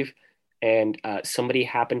Thanksgiving Eve, and somebody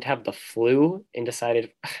happened to have the flu and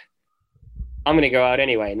decided, I'm going to go out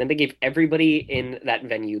anyway. And then they gave everybody in that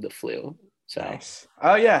venue the flu. So, nice.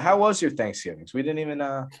 Oh, yeah. How was your Thanksgivings? We didn't even...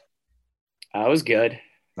 It was good.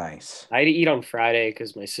 Nice. I had to eat on Friday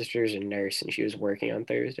because my sister's a nurse and she was working on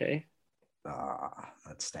Thursday.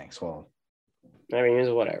 That stinks. Well, I mean, it's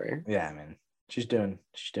whatever. Yeah, man. She's doing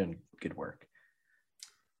good work.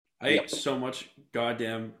 I ate so much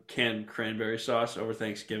goddamn canned cranberry sauce over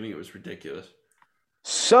Thanksgiving. It was ridiculous.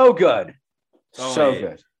 So good. Oh, So I ate.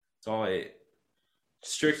 good. That's all I ate.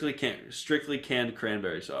 Strictly canned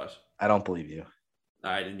cranberry sauce. I don't believe you.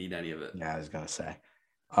 I didn't eat any of it. Yeah, I was gonna say.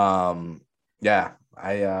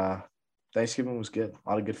 Thanksgiving was good. A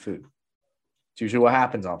lot of good food. It's usually what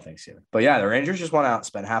happens on Thanksgiving. But yeah, the Rangers just went out and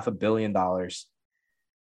spent $500 million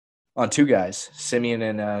on two guys, Simeon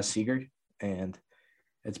and Seager, and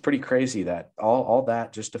it's pretty crazy that all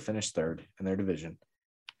that just to finish third in their division.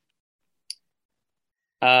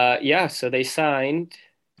 So they signed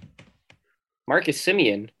Marcus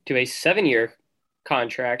Simeon to a 7-year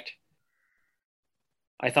contract.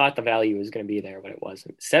 I thought the value was going to be there, but it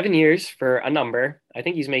wasn't. 7 years for a number. I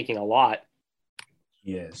think he's making a lot.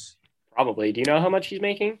 He is. Probably. Do you know how much he's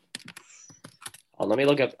making? Oh, let me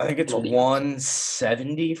look up. I think it's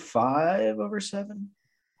 175 over 7.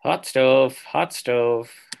 Hot stove.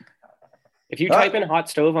 If you type in hot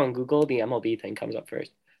stove on Google, the MLB thing comes up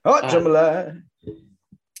first. Hot jambalaya.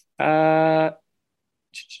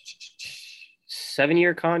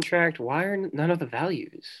 7-year contract. Why are none of the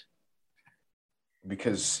values?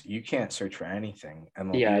 Because you can't search for anything.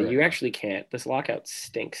 Yeah, you actually can't. This lockout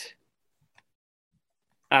stinks.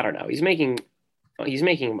 I don't know. He's making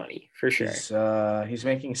money for sure. He's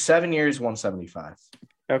making 7 years, 175.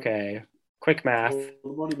 Okay. Quick math.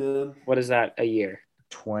 Money, man. What is that a year?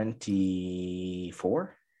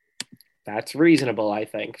 24. That's reasonable, I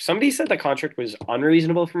think. Somebody said the contract was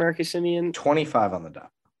unreasonable for Marcus Simeon. 25 on the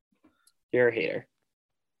dot. You're a hater.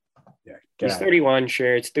 Yeah. He's 31,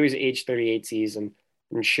 sure. It's through his age 38 season.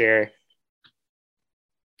 I'm sure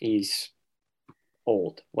he's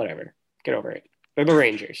old. Whatever. Get over it. They're the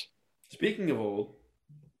Rangers. Speaking of old,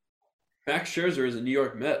 Max Scherzer is a New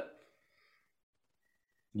York Met.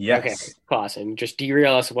 Yes. Okay, Clausen, just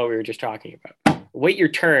derail us of what we were just talking about. Wait your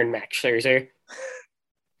turn, Max Scherzer.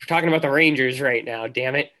 We're talking about the Rangers right now,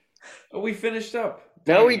 damn it. Oh, we finished up.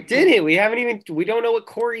 No, we didn't. We don't know what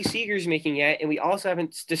Corey Seager's making yet, and we also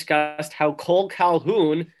haven't discussed how Cole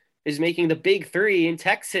Calhoun is making the big three in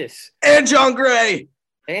Texas. And John Gray.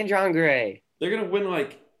 They're going to win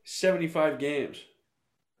like 75 games.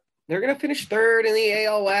 They're going to finish third in the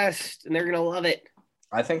AL West, and they're going to love it.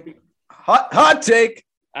 I think hot take.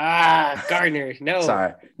 Gardner, no.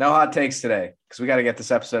 Sorry. No hot takes today because we got to get this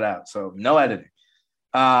episode out. So no editing.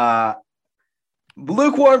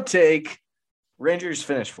 Lukewarm take. Rangers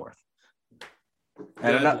finish fourth.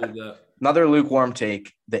 And another lukewarm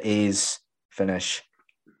take. The A's finish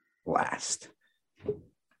last.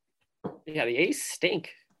 Yeah, the A's stink.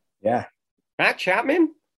 Yeah. Matt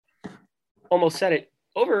Chapman? Almost said it.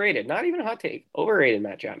 Overrated. Not even a hot take. Overrated,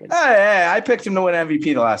 Matt Chapman. Hey, I picked him to win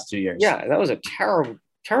MVP the last 2 years. Yeah, that was a terrible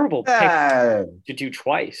pick to do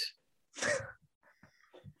twice.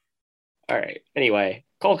 All right. Anyway,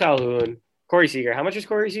 Cole Calhoun, Corey Seager. How much is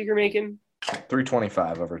Corey Seager making?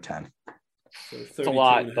 325 over 10. So It's a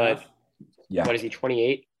lot, but Yeah. what is he,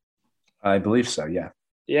 28? I believe so, yeah.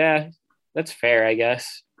 Yeah, that's fair, I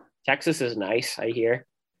guess. Texas is nice, I hear.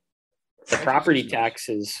 The property tax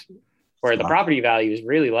is, or the property value is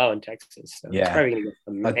really low in Texas. So Yeah. it's probably going to get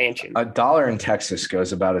a mansion. A dollar in Texas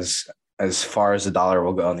goes about as far as a dollar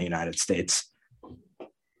will go in the United States.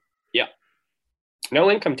 Yeah. No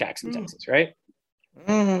income tax in Texas, right?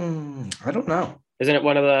 I don't know. Isn't it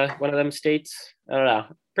one of them states? I don't know.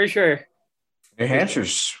 Pretty sure New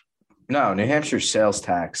Hampshire's sales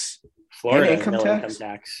tax. Florida And has no income income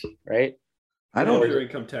tax, right? I know don't. your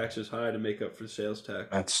income tax is high to make up for the sales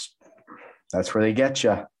tax. That's where they get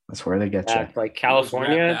you. That's where they get you. Like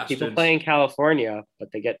California, Those people bastards. play in California,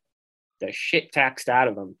 but they get the shit taxed out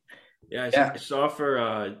of them. Yeah, Yeah. I saw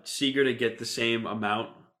for Seager to get the same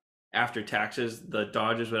amount after taxes, the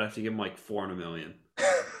Dodgers would have to give him like $400 million.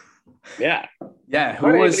 Yeah. Yeah. Why Who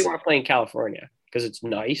would was? anybody want to play in California? Because it's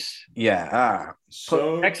nice. Yeah.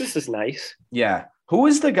 So Texas is nice. Yeah. Who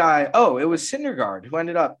was the guy? Oh, it was Syndergaard who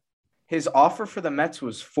ended up. His offer for the Mets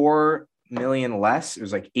was $4 million less. It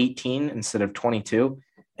was like 18 instead of 22,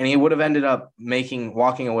 and he would have ended up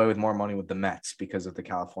walking away with more money with the Mets because of the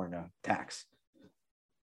California tax.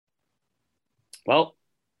 Well,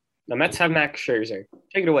 the Mets have Max Scherzer.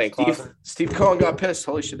 Take it away, Clausen. Steve Cohen got pissed.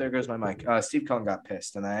 Holy shit! There goes my mic. Steve Cohen got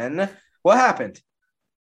pissed, and then what happened?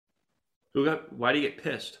 why do you get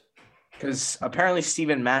pissed? Because apparently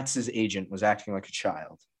Steven Matz's agent was acting like a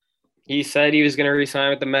child. He said he was going to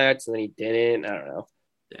resign with the Mets, and then he didn't. I don't know.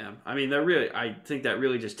 Damn. I mean, I think that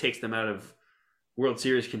really just takes them out of World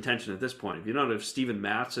Series contention at this point. If you don't have Steven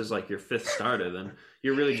Matz as like your fifth starter, then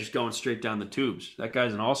you're really just going straight down the tubes. That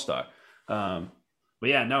guy's an all-star. But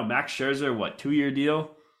yeah, no, Max Scherzer, 2-year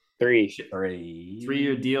deal? 3.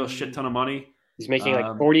 3-year deal, shit ton of money. He's making like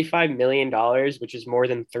 $45 million, which is more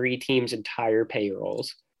than 3 teams' entire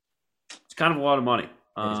payrolls. It's kind of a lot of money.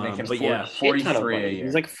 He's making but 43 a year.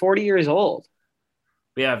 He's like 40 years old.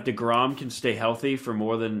 But yeah, if DeGrom can stay healthy for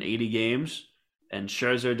more than 80 games and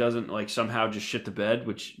Scherzer doesn't like somehow just shit the bed,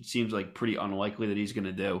 which seems like pretty unlikely that he's going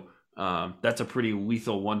to do, that's a pretty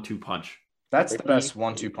lethal 1-2 punch. That's the best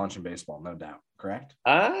 1-2 punch in baseball, no doubt. Correct?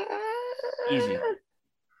 Easy.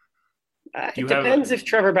 It depends if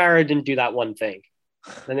Trevor Bauer didn't do that one thing.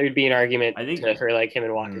 Then there'd be an argument for like him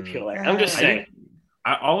and Walker Buehler. I'm just saying.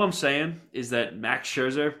 All I'm saying is that Max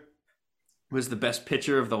Scherzer was the best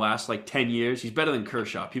pitcher of the last like 10 years. He's better than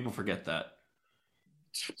Kershaw. People forget that.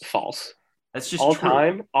 It's false. That's just all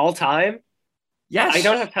true. All time? Yes. I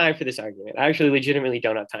don't have time for this argument. I actually legitimately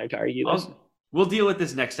don't have time to argue this. We'll deal with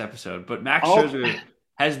this next episode. But Max Scherzer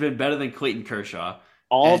has been better than Clayton Kershaw.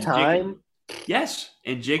 All time? Yes.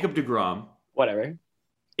 And Jacob DeGrom. Whatever.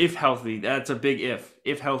 If healthy, that's a big if.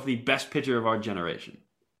 If healthy, best pitcher of our generation.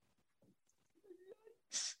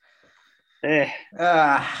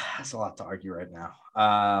 That's a lot to argue right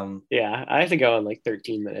now. Yeah, I have to go in like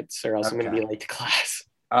 13 minutes or else I'm going to be late to class.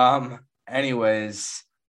 Anyways,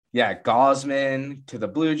 yeah, Gosman to the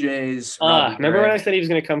Blue Jays. Remember when I said he was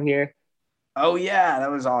going to come here? Oh, yeah, that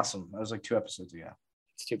was awesome. That was like 2 episodes ago.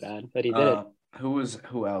 It's too bad, but he did it.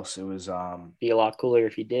 Who else? It was be a lot cooler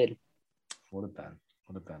if he did. Would have been.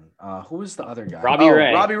 Who was the other guy? Robbie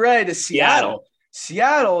Ray. Robbie Ray to Seattle.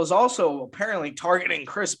 Seattle is also apparently targeting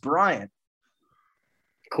Chris Bryant.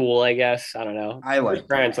 Cool, I guess. I don't know. I like Chris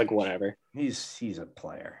Bryant's like whatever. He's a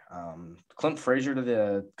player. Clint Frazier to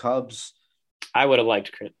the Cubs. I would have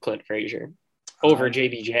liked Clint Frazier over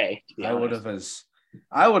JBJ. I would have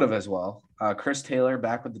as well. Chris Taylor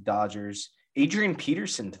back with the Dodgers. Adrian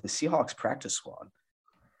Peterson to the Seahawks practice squad.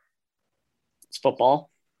 It's football.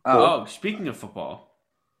 Speaking of football.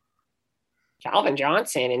 Calvin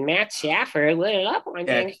Johnson and Matt Stafford lit it up on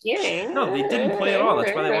Thanksgiving. No, they didn't play at all.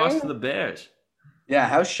 That's why they lost to the Bears. Yeah,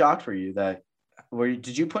 how shocked were you that?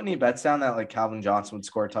 Did you put any bets down that like Calvin Johnson would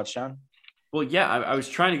score a touchdown? Well, yeah, I was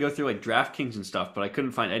trying to go through like DraftKings and stuff, but I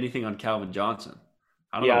couldn't find anything on Calvin Johnson.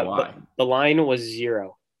 I don't know why. The line was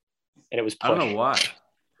 0, and it was push. I don't know why.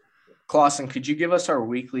 Clausen, could you give us our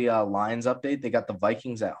weekly lines update? They got the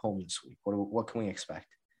Vikings at home this week. What can we expect?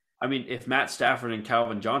 I mean, if Matt Stafford and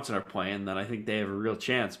Calvin Johnson are playing, then I think they have a real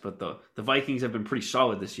chance. But the Vikings have been pretty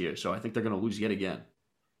solid this year, so I think they're going to lose yet again.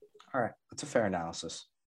 All right. That's a fair analysis.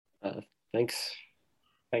 Thanks,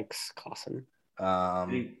 Clausen.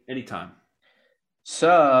 Anytime.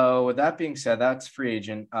 So with that being said, that's free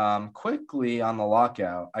agent. Quickly on the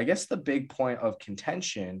lockout, I guess the big point of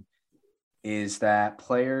contention is that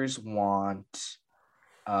players want,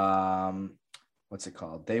 what's it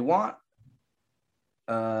called? They want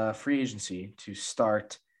free agency to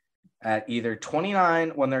start at either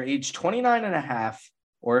 29 when they're age 29 and a half,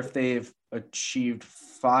 or if they've achieved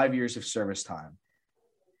 5 years of service time.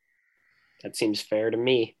 That seems fair to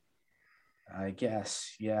me. I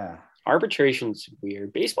guess, yeah. Arbitration's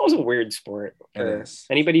weird. Baseball's a weird sport. It is.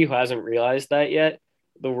 Anybody who hasn't realized that yet,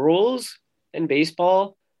 the rules in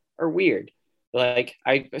baseball are weird. Like,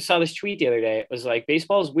 I saw this tweet the other day. It was like,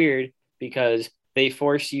 baseball's weird because they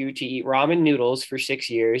force you to eat ramen noodles for 6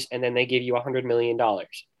 years, and then they give you $100 million.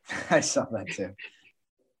 I saw that too.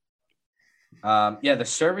 Yeah, the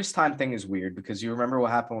service time thing is weird because you remember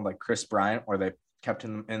what happened with like Chris Bryant, where they kept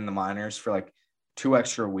him in the minors for like 2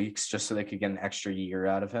 extra weeks just so they could get an extra year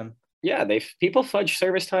out of him. Yeah, people fudge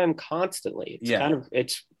service time constantly.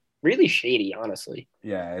 It's really shady, honestly.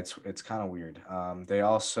 Yeah, it's kind of weird. They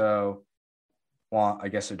also want, I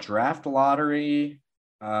guess, a draft lottery.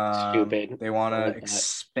 Stupid. They want to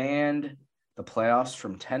expand the playoffs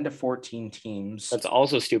from 10 to 14 teams. That's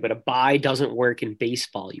also stupid. A bye doesn't work in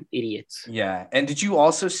baseball, you idiots. Yeah. And did you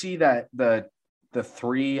also see that the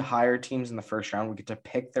 3 higher teams in the first round would get to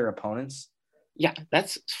pick their opponents? Yeah,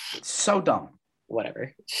 it's so dumb.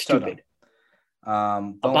 Whatever. Stupid. A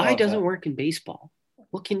bye doesn't work in baseball.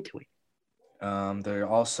 Look into it. They're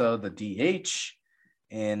also the DH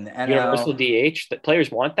in NL. Universal DH. That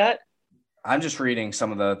players want that? I'm just reading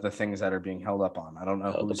some of the things that are being held up on. I don't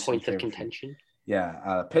know who's the points of contention.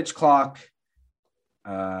 Yeah, pitch clock.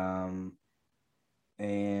 And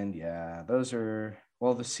yeah, those are,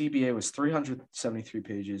 well, the CBA was 373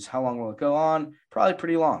 pages. How long will it go on? Probably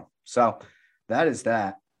pretty long. So that is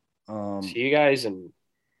that. See you guys in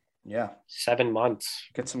 7 months.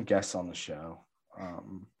 Get some guests on the show,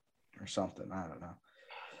 or something. I don't know.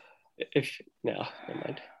 Never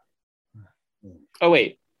mind. Oh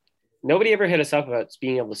wait. Nobody ever hit us up about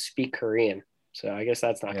being able to speak Korean, so I guess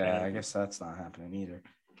that's not. Yeah, I guess that's not happening either.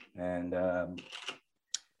 And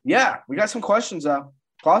yeah, we got some questions though.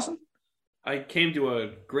 Clausen? I came to a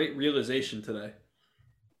great realization today.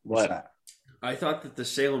 What's What? that? I thought that the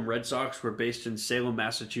Salem Red Sox were based in Salem,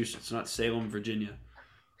 Massachusetts, not Salem, Virginia.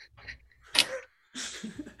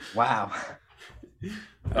 Wow.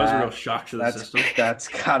 That was a real shock to the system. That's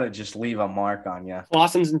gotta just leave a mark on you.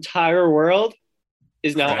 Clausen's entire world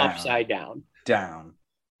is now Down. upside down. Down.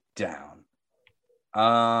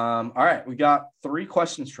 All right, we got 3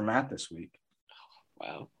 questions for Matt this week.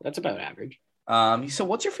 Wow, that's about average. He said,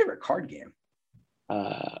 "What's your favorite card game?"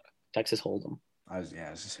 Texas Hold'em. I was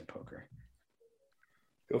gonna say poker.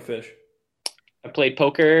 Go Fish. I played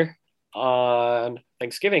poker on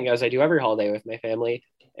Thanksgiving, as I do every holiday with my family,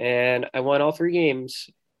 and I won all 3 games.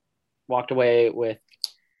 Walked away with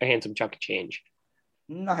a handsome chunk of change.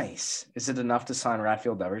 Nice. Is it enough to sign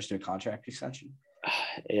Rafael Devers to a contract extension?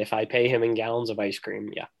 If I pay him in gallons of ice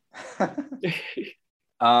cream, yeah.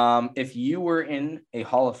 If you were in a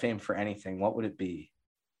Hall of Fame for anything, what would it be?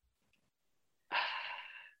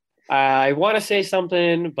 I want to say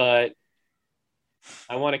something, but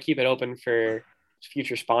I want to keep it open for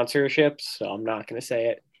future sponsorships, so I'm not going to say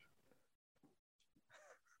it.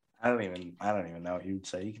 I don't even know what you'd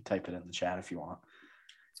say. You can type it in the chat if you want.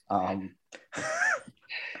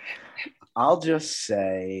 I'll just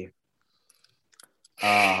say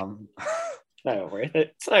It's not worth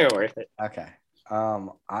it. It's not worth it. okay.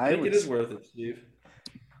 I think it is worth it, Steve.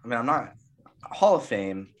 I mean, I'm not Hall of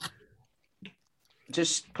Fame.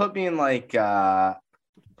 Just put me in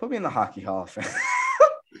put me in the Hockey Hall of Fame.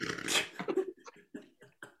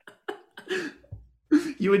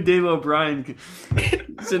 You and Dave O'Brien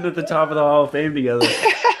sitting at the top of the Hall of Fame together.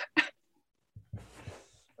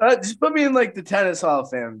 Just put me in the Tennis Hall of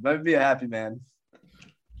Fame. I'd be a happy man.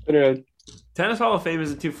 Tennis Hall of Fame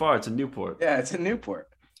isn't too far. It's in Newport. Yeah, it's in Newport.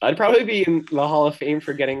 I'd probably be in the Hall of Fame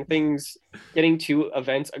for getting to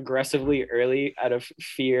events aggressively early out of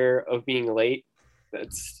fear of being late.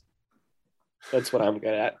 That's what I'm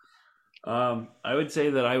good at. I would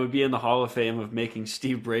say that I would be in the Hall of Fame of making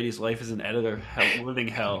Steve Brady's life as an editor living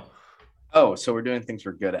hell. Oh, so we're doing things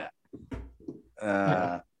we're good at.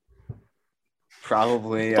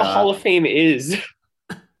 Probably. The Hall of Fame is.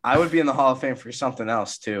 I would be in the Hall of Fame for something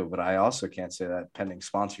else too, but I also can't say that pending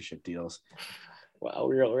sponsorship deals. Wow,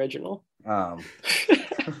 real original. Um,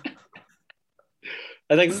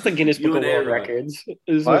 I think this is the Guinness You Book of and World A-Rod. Records.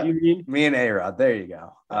 Is what you mean? Me and A-Rod. There you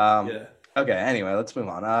go. Yeah. Okay. Anyway, let's move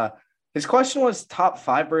on. His question was top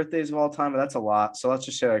 5 birthdays of all time, but that's a lot. So let's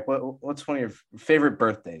just say what's one of your favorite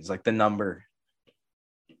birthdays? Like the number.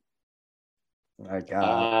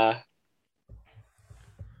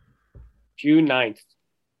 June 9th.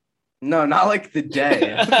 No, not like the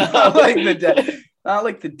day. Not like the day. Not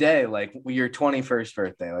like the day. Like your 21st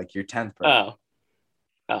birthday, like your 10th birthday.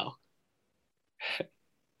 Oh.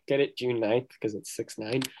 Get it? June 9th because it's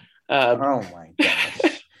 6-9. Oh my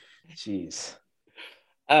gosh. Jeez.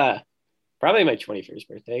 Probably my 21st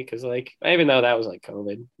birthday because even though that was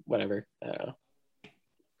COVID, whatever. I don't know.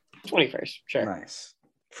 21st, sure. Nice.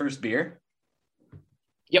 First beer?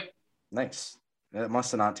 Yep. Nice. It must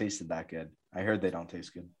have not tasted that good. I heard they don't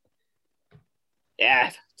taste good. Yeah,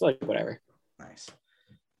 it's whatever. Nice.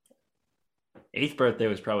 8th birthday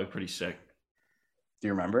was probably pretty sick. Do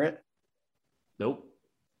you remember it? Nope.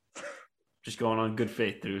 Just going on good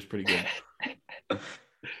faith that it was pretty good.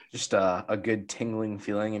 Just a good tingling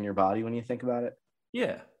feeling in your body when you think about it?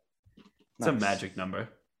 Yeah. It's a Nice. magic number.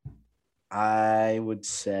 I would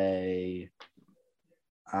say,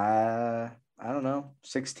 I don't know,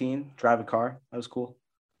 16, drive a car. That was cool.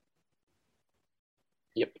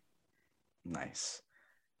 Yep. Nice.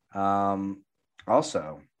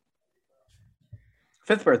 Also,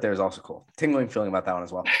 5th birthday was also cool. Tingling feeling about that one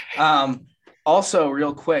as well. Also,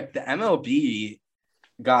 real quick, the MLB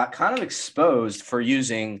got kind of exposed for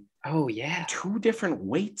using Oh, yeah. 2 different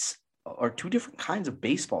weights or 2 different kinds of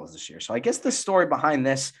baseballs this year. So I guess the story behind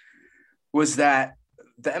this was that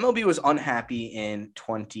the MLB was unhappy in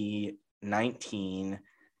 2019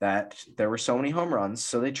 that there were so many home runs.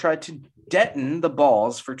 So they tried to deaden the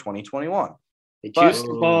balls for 2021. They juiced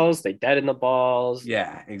the balls. They deadened the balls.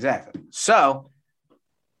 Yeah, exactly. So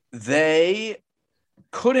they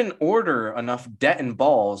couldn't order enough deadened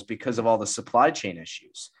balls because of all the supply chain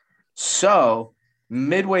issues. So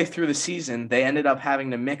midway through the season, they ended up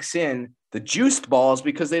having to mix in the juiced balls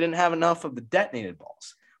because they didn't have enough of the detonated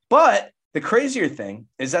balls. But the crazier thing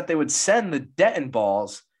is that they would send the detoned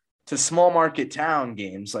balls to small market town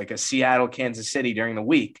games like a Seattle, Kansas City during the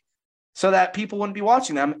week so that people wouldn't be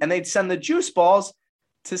watching them. And they'd send the juice balls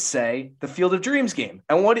to, say, the Field of Dreams game.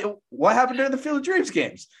 And what happened during the Field of Dreams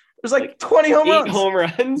games? There's like 20 home 8 runs. home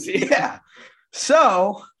runs. Yeah.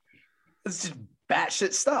 So it's just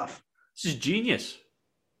batshit stuff. This is genius.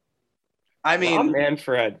 I mean,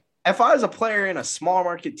 Manfred. if I was a player in a small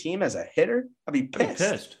market team as a hitter, I'd be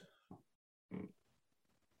pissed.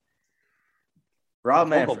 Rob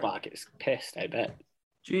Manfred. Vogelbach is pissed, I bet.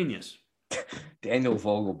 Genius. Daniel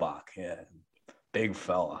Vogelbach. Yeah. Big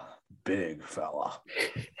fella. Big fella.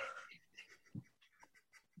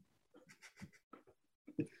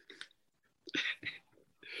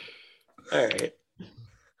 All right.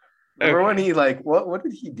 Remember when he what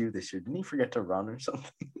did he do this year? Didn't he forget to run or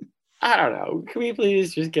something? I don't know. Can we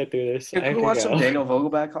please just get through this? Can we watch some Daniel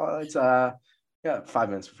Vogelbach highlights? Yeah, 5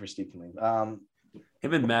 minutes before Steve can leave.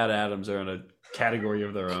 Him and Matt Adams are in a category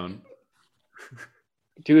of their own.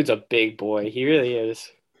 Dude's a big boy. He really is.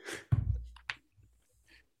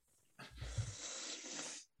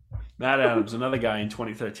 Matt Adams, another guy in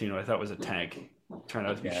 2013 who I thought was a tank. Turned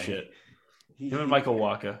out to be shit. Him and Michael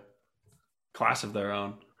Wacha. Class of their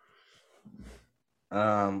own.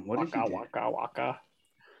 What did he do? Waka.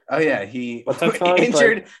 Oh yeah, he What's that song?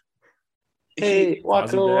 injured. Hey,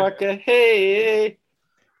 Waka Waka. Hey.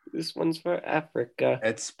 This one's for Africa.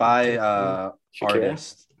 It's by Shakira.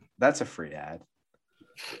 artist. That's a free ad.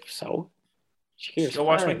 So? Shakira's Go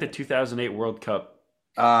watch fine. like the 2008 World Cup.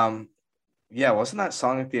 Yeah, wasn't that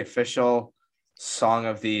song like the official song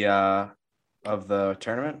of the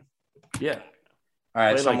tournament? Yeah. All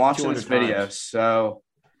right, Played so I'm like watching this 200 video. times. So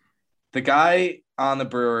the guy on the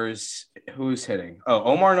Brewers, who's hitting? Oh,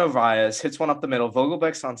 Omar Narvaez hits one up the middle.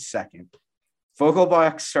 Vogelbach's on second.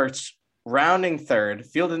 Vogelbach starts rounding third,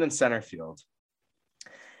 fielded in center field.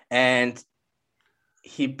 And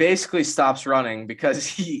he basically stops running because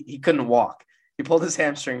he couldn't walk. He pulled his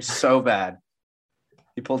hamstring so bad.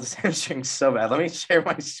 Let me share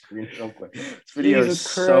my screen real quick. This video Jesus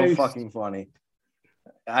is so Christ. fucking funny.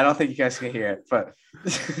 I don't think you guys can hear it, but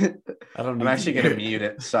I don't I'm actually going to mute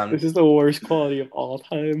it. So This is the worst quality of all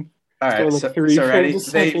time. all right, going so, like 3 so ready? frames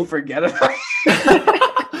a They second. forget about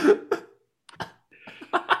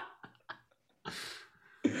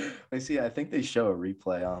I see. I think they show a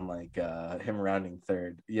replay on like him rounding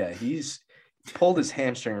third. Yeah, he's pulled his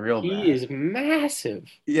hamstring real bad. He is massive.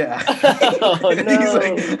 Yeah. Oh, He's no.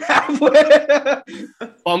 like halfway.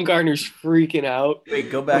 Baumgartner's freaking out. Wait,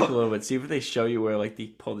 go back a little bit. See if they show you where like he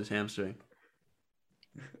pulled his hamstring.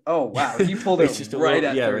 Oh wow, he pulled It's it just a right little-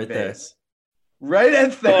 at yeah, third right there. base. Right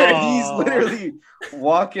at third. Oh. He's literally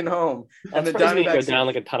walking home, and That the surprised me to go Diamondbacks down are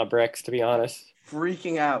like a ton of bricks, to be honest.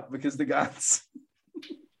 freaking out because the guys.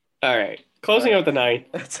 All right. Closing out the ninth.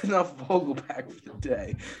 That's enough Vogelback for the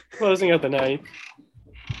day. Closing out the ninth.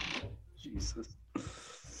 Jesus.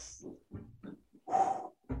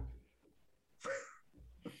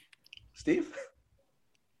 Steve?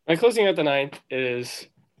 My closing out the ninth is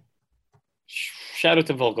shout out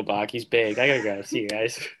to Vogelbach. He's big. I gotta go. See you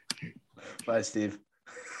guys. Bye, Steve.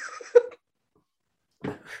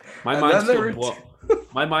 My Another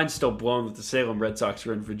mind's still blown that the Salem Red Sox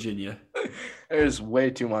are in Virginia. There's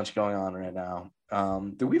way too much going on right now.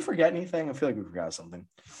 Did we forget anything? I feel like we forgot something.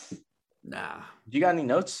 Nah, Do you got any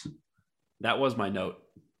notes? that was my note.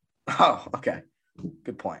 Oh, okay.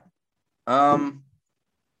 Good point.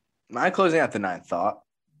 My closing out the ninth thought.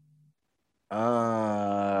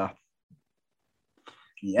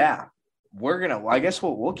 Yeah. I guess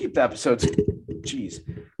we'll keep the episodes. Jeez.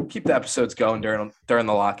 We'll keep the episodes going during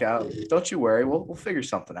the lockout. Don't you worry. We'll figure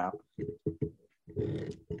something out.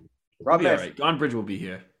 Rob Yeah, Manfred, right. Don Bridge will be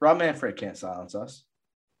here. Rob Manfred can't silence us.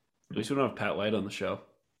 At least we don't have Pat Light on the show.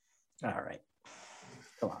 All right.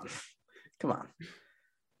 Come on.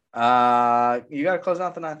 You got to close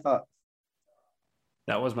out the ninth thought.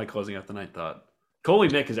 That was my closing out the night thought. Coley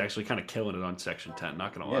Mick is actually kind of killing it on Section 10,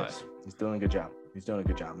 not going to lie. Yes, he's doing a good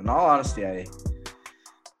job. In all honesty, I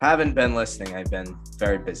haven't been listening. I've been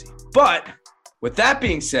very busy. But with that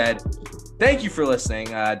being said, thank you for listening.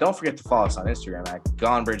 Don't forget to follow us on Instagram at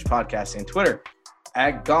GoneBridge Podcast and Twitter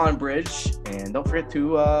at GoneBridge. And don't forget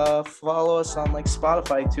to follow us on like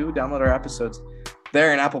Spotify too. Download our episodes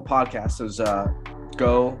there in Apple Podcasts.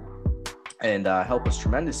 Go and help us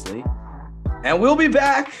tremendously. And we'll be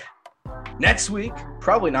back next week.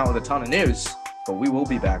 Probably not with a ton of news, but we will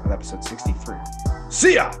be back with episode 63.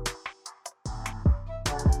 See ya!